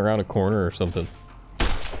she's hiding around a corner or something.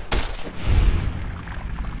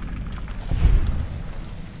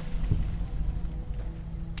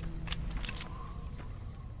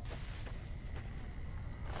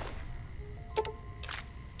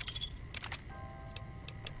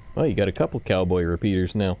 Oh, you got a couple cowboy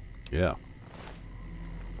repeaters now. Yeah.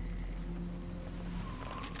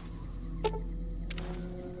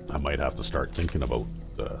 I might have to start thinking about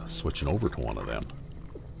switching over to one of them.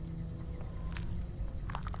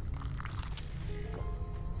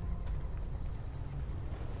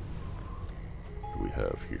 What do we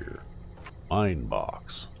have here? Mine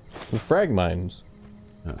box. The frag mines.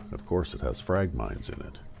 Yeah, of course it has frag mines in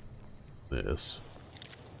it. This.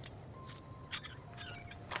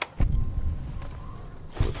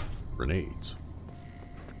 With grenades.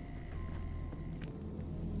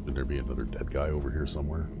 Could there be another dead guy over here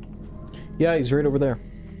somewhere? Yeah, he's right over there.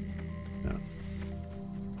 Yeah.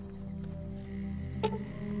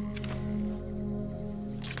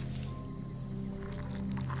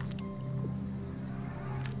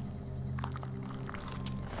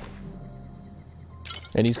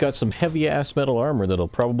 And he's got some heavy-ass metal armor that'll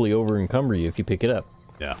probably over-encumber you if you pick it up.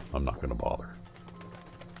 Yeah, I'm not gonna bother.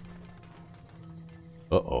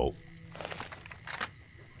 Uh-oh.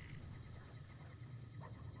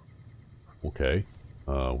 Okay.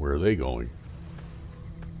 Where are they going?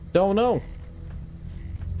 Don't know.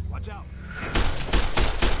 Watch out.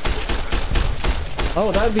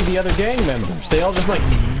 Oh, that'd be the other gang members. They all just like,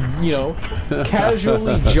 you know,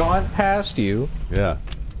 casually jaunt past you. Yeah.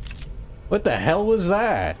 What the hell was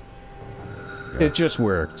that? Yeah. It just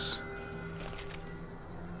works.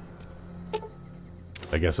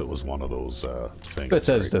 I guess it was one of those things.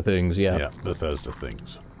 Bethesda right? things, yeah. Yeah, Bethesda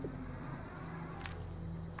things.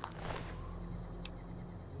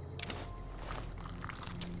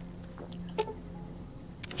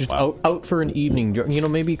 Just out for an evening, you know,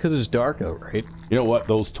 maybe because it's dark out, right? You know what?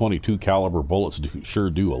 Those 22 caliber bullets sure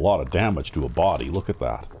do a lot of damage to a body. Look at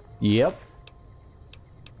that. Yep.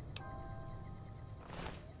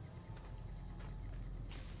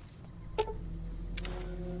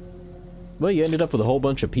 Well, you ended up with a whole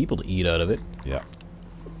bunch of people to eat out of it. Yeah.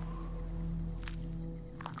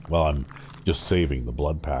 Well, I'm just saving the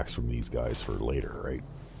blood packs from these guys for later, right?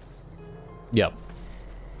 Yep.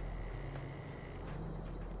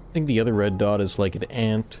 I think the other red dot is like an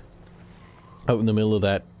ant out in the middle of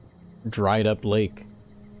that dried up lake.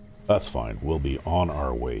 That's fine. We'll be on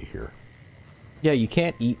our way here. Yeah, you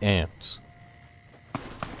can't eat ants.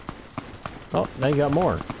 Oh, now you got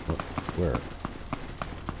more. Where?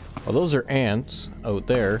 Well, those are ants out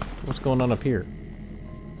there. What's going on up here?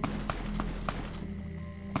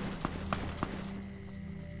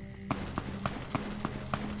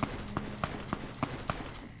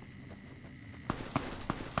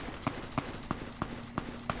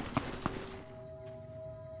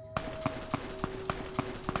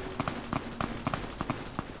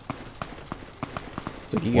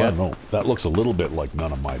 Well, no, that looks a little bit like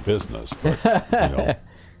none of my business, but, you know.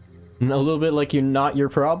 A little bit like you're not your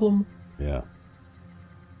problem? Yeah.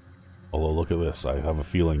 Although, look at this. I have a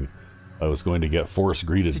feeling I was going to get force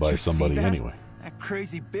greeted by somebody anyway. That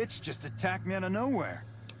crazy bitch just attacked me out of nowhere.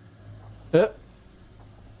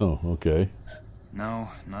 Oh, okay. No,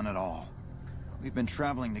 none at all. We've been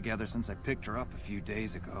traveling together since I picked her up a few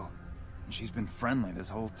days ago, and she's been friendly this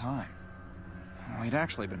whole time. We'd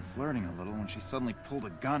actually been flirting a little when she suddenly pulled a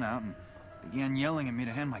gun out and began yelling at me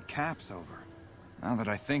to hand my caps over. Now that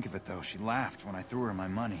I think of it, though, she laughed when I threw her my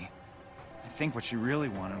money. I think what she really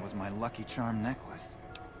wanted was my Lucky Charm necklace.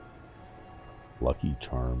 Lucky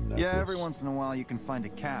Charm necklace? Yeah, every once in a while you can find a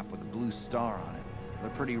cap with a blue star on it. They're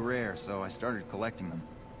pretty rare, so I started collecting them.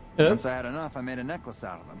 Once I had enough, I made a necklace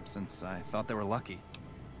out of them, since I thought they were lucky.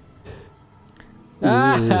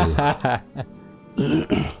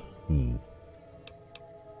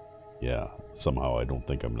 Yeah, somehow I don't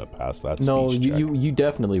think I'm going to pass that No, speech check. you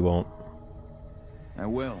definitely won't. I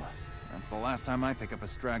will. That's the last time I pick up a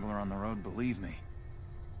straggler on the road, believe me.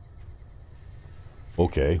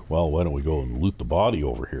 Okay, well, why don't we go and loot the body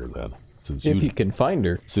over here then? Since If you can find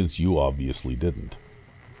her. Since you obviously didn't.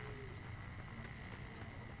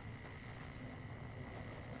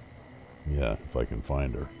 Yeah, if I can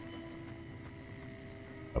find her.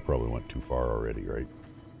 I probably went too far already, right?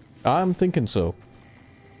 I'm thinking so.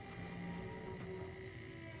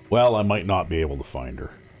 Well, I might not be able to find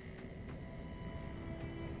her.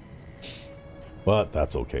 But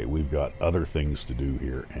that's okay. We've got other things to do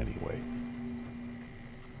here anyway.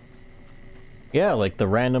 Yeah, like the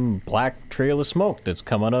random black trail of smoke that's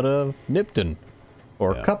coming out of Nipton.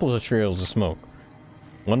 Or a couple of trails of smoke.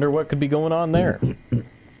 Wonder what could be going on there.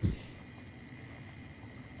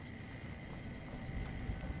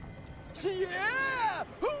 Yeah!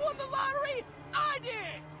 Who won the lottery? I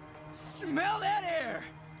did! Smell that air!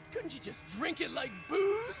 Couldn't you just drink it like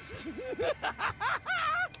booze?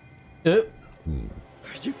 Are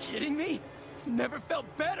you kidding me? Never felt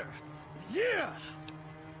better. Yeah!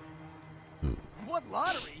 What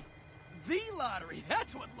lottery? The lottery!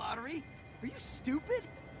 That's what lottery! Are you stupid?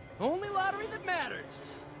 Only lottery that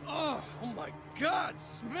matters. Oh my God!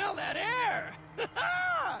 Smell that air!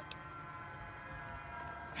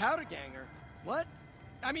 Powder ganger? What?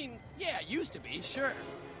 I mean, yeah, used to be, sure.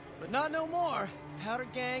 But not no more. Powder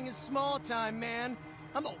gang is small time, man.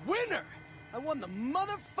 I'm a winner! I won the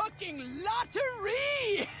motherfucking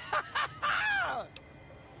lottery!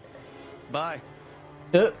 Bye.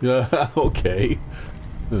 Yeah, okay.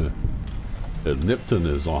 Nipton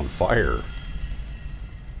is on fire.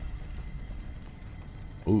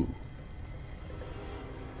 Ooh.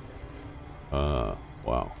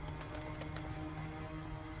 Wow.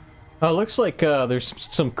 Looks like there's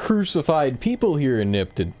some crucified people here in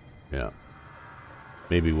Nipton. Yeah.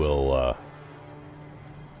 Maybe we'll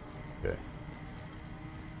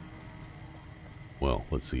Well,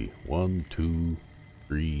 let's see. 1, 2,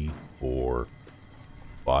 3, 4,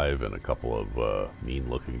 5, and a couple of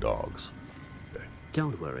mean-looking dogs. Okay.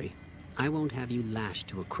 Don't worry. I won't have you lashed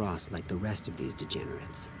to a cross like the rest of these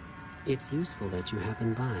degenerates. It's useful that you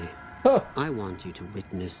happen by. Huh. I want you to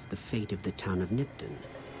witness the fate of the town of Nipton,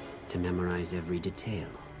 to memorize every detail.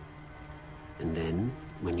 And then,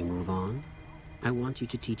 when you move on, I want you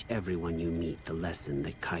to teach everyone you meet the lesson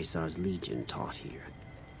that Caesar's Legion taught here.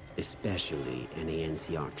 Especially any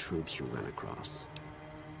NCR troops you run across.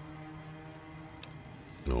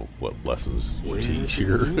 No, what lessons do you teach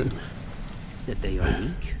here? That they are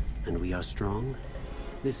weak, and we are strong.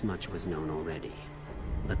 This much was known already.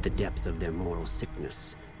 But the depths of their moral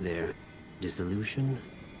sickness, their dissolution,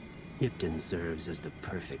 Nipton serves as the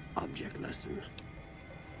perfect object lesson.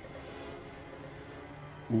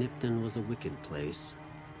 Nipton was a wicked place,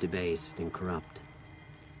 debased and corrupt.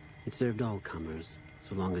 It served all comers,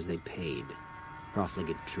 so long as they paid.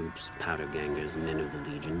 Profligate troops, powder gangers, men of the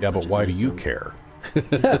Legion. Yeah, but why do you care?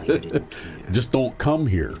 Just don't come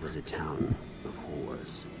here. It was a town of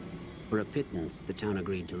whores. For a pittance, the town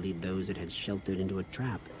agreed to lead those it had sheltered into a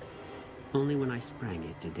trap. Only when I sprang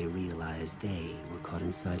it did they realize they were caught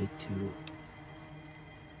inside it too.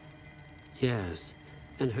 Yes,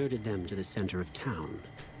 and herded them to the center of town.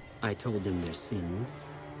 I told them their sins,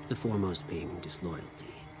 the foremost being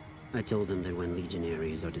disloyalty. I told them that when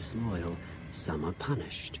legionaries are disloyal, some are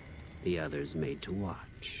punished, the others made to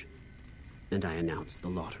watch. And I announced the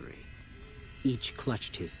lottery. Each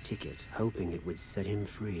clutched his ticket, hoping it would set him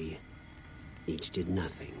free. Each did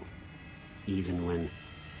nothing, even when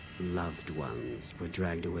loved ones were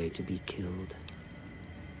dragged away to be killed.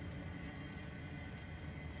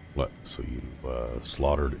 What, so you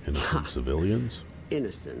slaughtered innocent civilians?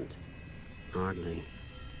 Innocent? Hardly.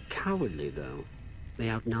 Cowardly, though. They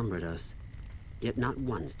outnumbered us, yet not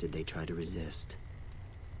once did they try to resist.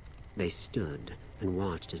 They stood and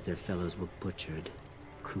watched as their fellows were butchered,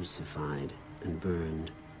 crucified, and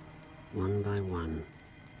burned. One by one,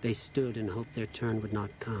 they stood and hoped their turn would not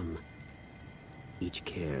come. Each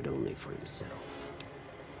cared only for himself.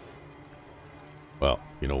 Well,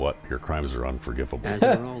 you know what? Your crimes are unforgivable. As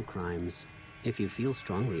are all crimes. If you feel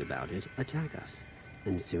strongly about it, attack us,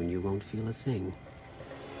 and soon you won't feel a thing.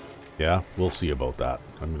 Yeah, we'll see about that.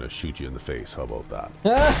 I'm gonna shoot you in the face. How about that?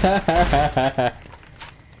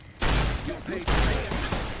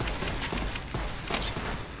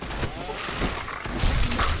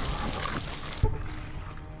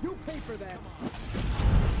 You pay for that.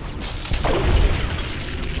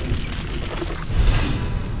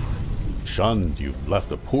 Shunned, you've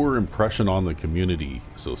left a poor impression on the community,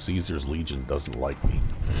 so Caesar's Legion doesn't like me.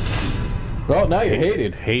 Well, now you're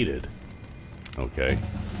hated. Hated. Okay.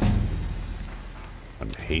 I'm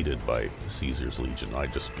hated by Caesar's Legion. I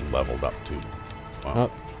just leveled up too. Wow.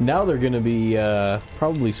 Now they're going to be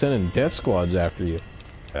probably sending death squads after you.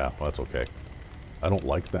 Yeah, well, that's okay. I don't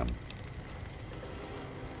like them.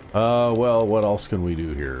 Well, what else can we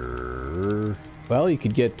do here? Well, you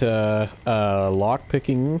could get lock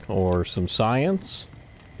picking or some science.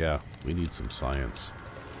 Yeah, we need some science.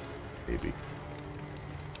 Maybe.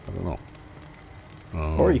 I don't know.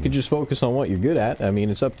 Or you could just focus on what you're good at. I mean,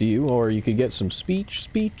 it's up to you. Or you could get some speech.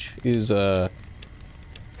 Speech is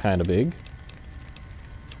kind of big.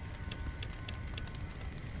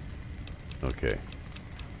 Okay.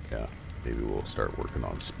 Yeah, maybe we'll start working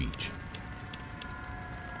on speech.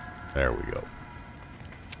 There we go.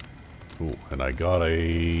 Ooh, and I got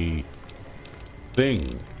a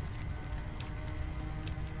thing.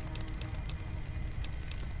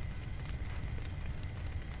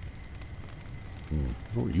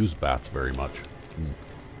 I don't use bats very much.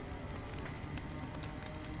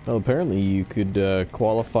 Well, apparently you could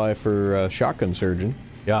qualify for shotgun surgeon.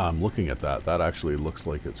 Yeah, I'm looking at that. That actually looks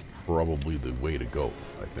like it's probably the way to go,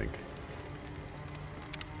 I think.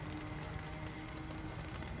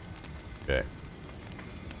 Okay.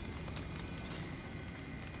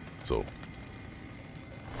 So.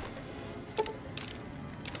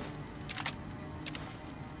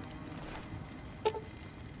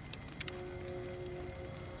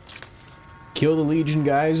 Kill the Legion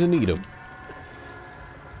guys and eat them.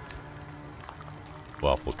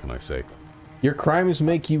 Well, what can I say? Your crimes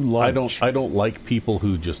make you lunch. I don't like people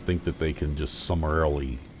who just think that they can just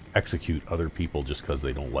summarily execute other people just because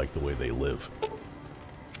they don't like the way they live.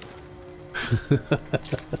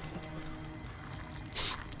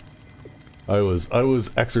 I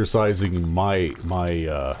was exercising my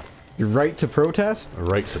your right to protest?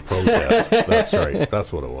 Right to protest. That's right.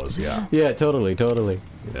 That's what it was, yeah. Yeah, totally.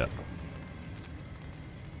 Yeah.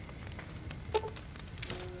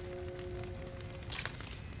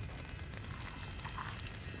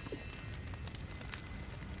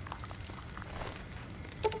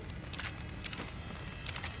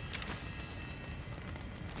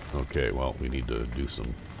 Okay, well, we need to do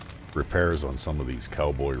some repairs on some of these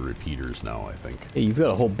cowboy repeaters now, I think. Hey, you've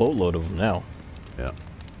got a whole boatload of them now. Yeah.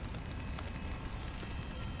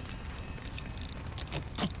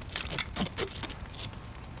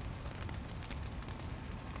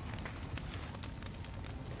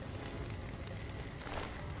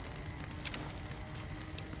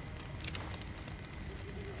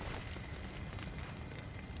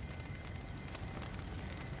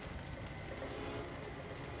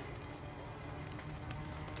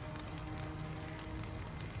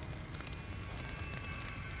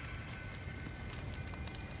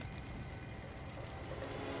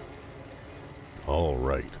 All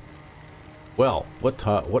right. Well, what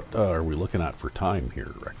are we looking at for time here,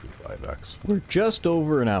 Rec5X? We're just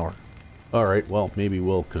over an hour. All right, well, maybe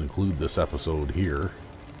we'll conclude this episode here.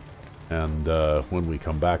 And when we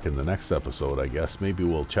come back in the next episode, I guess, maybe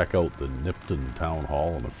we'll check out the Nipton Town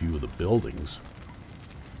Hall and a few of the buildings.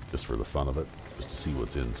 Just for the fun of it, just to see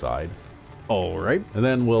what's inside. All right. And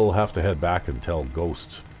then we'll have to head back and tell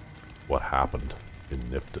Ghost what happened in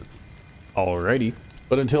Nipton. Alrighty.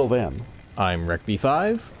 But until then... I'm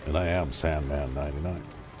Rec5. And I am Sandman99.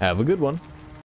 Have a good one.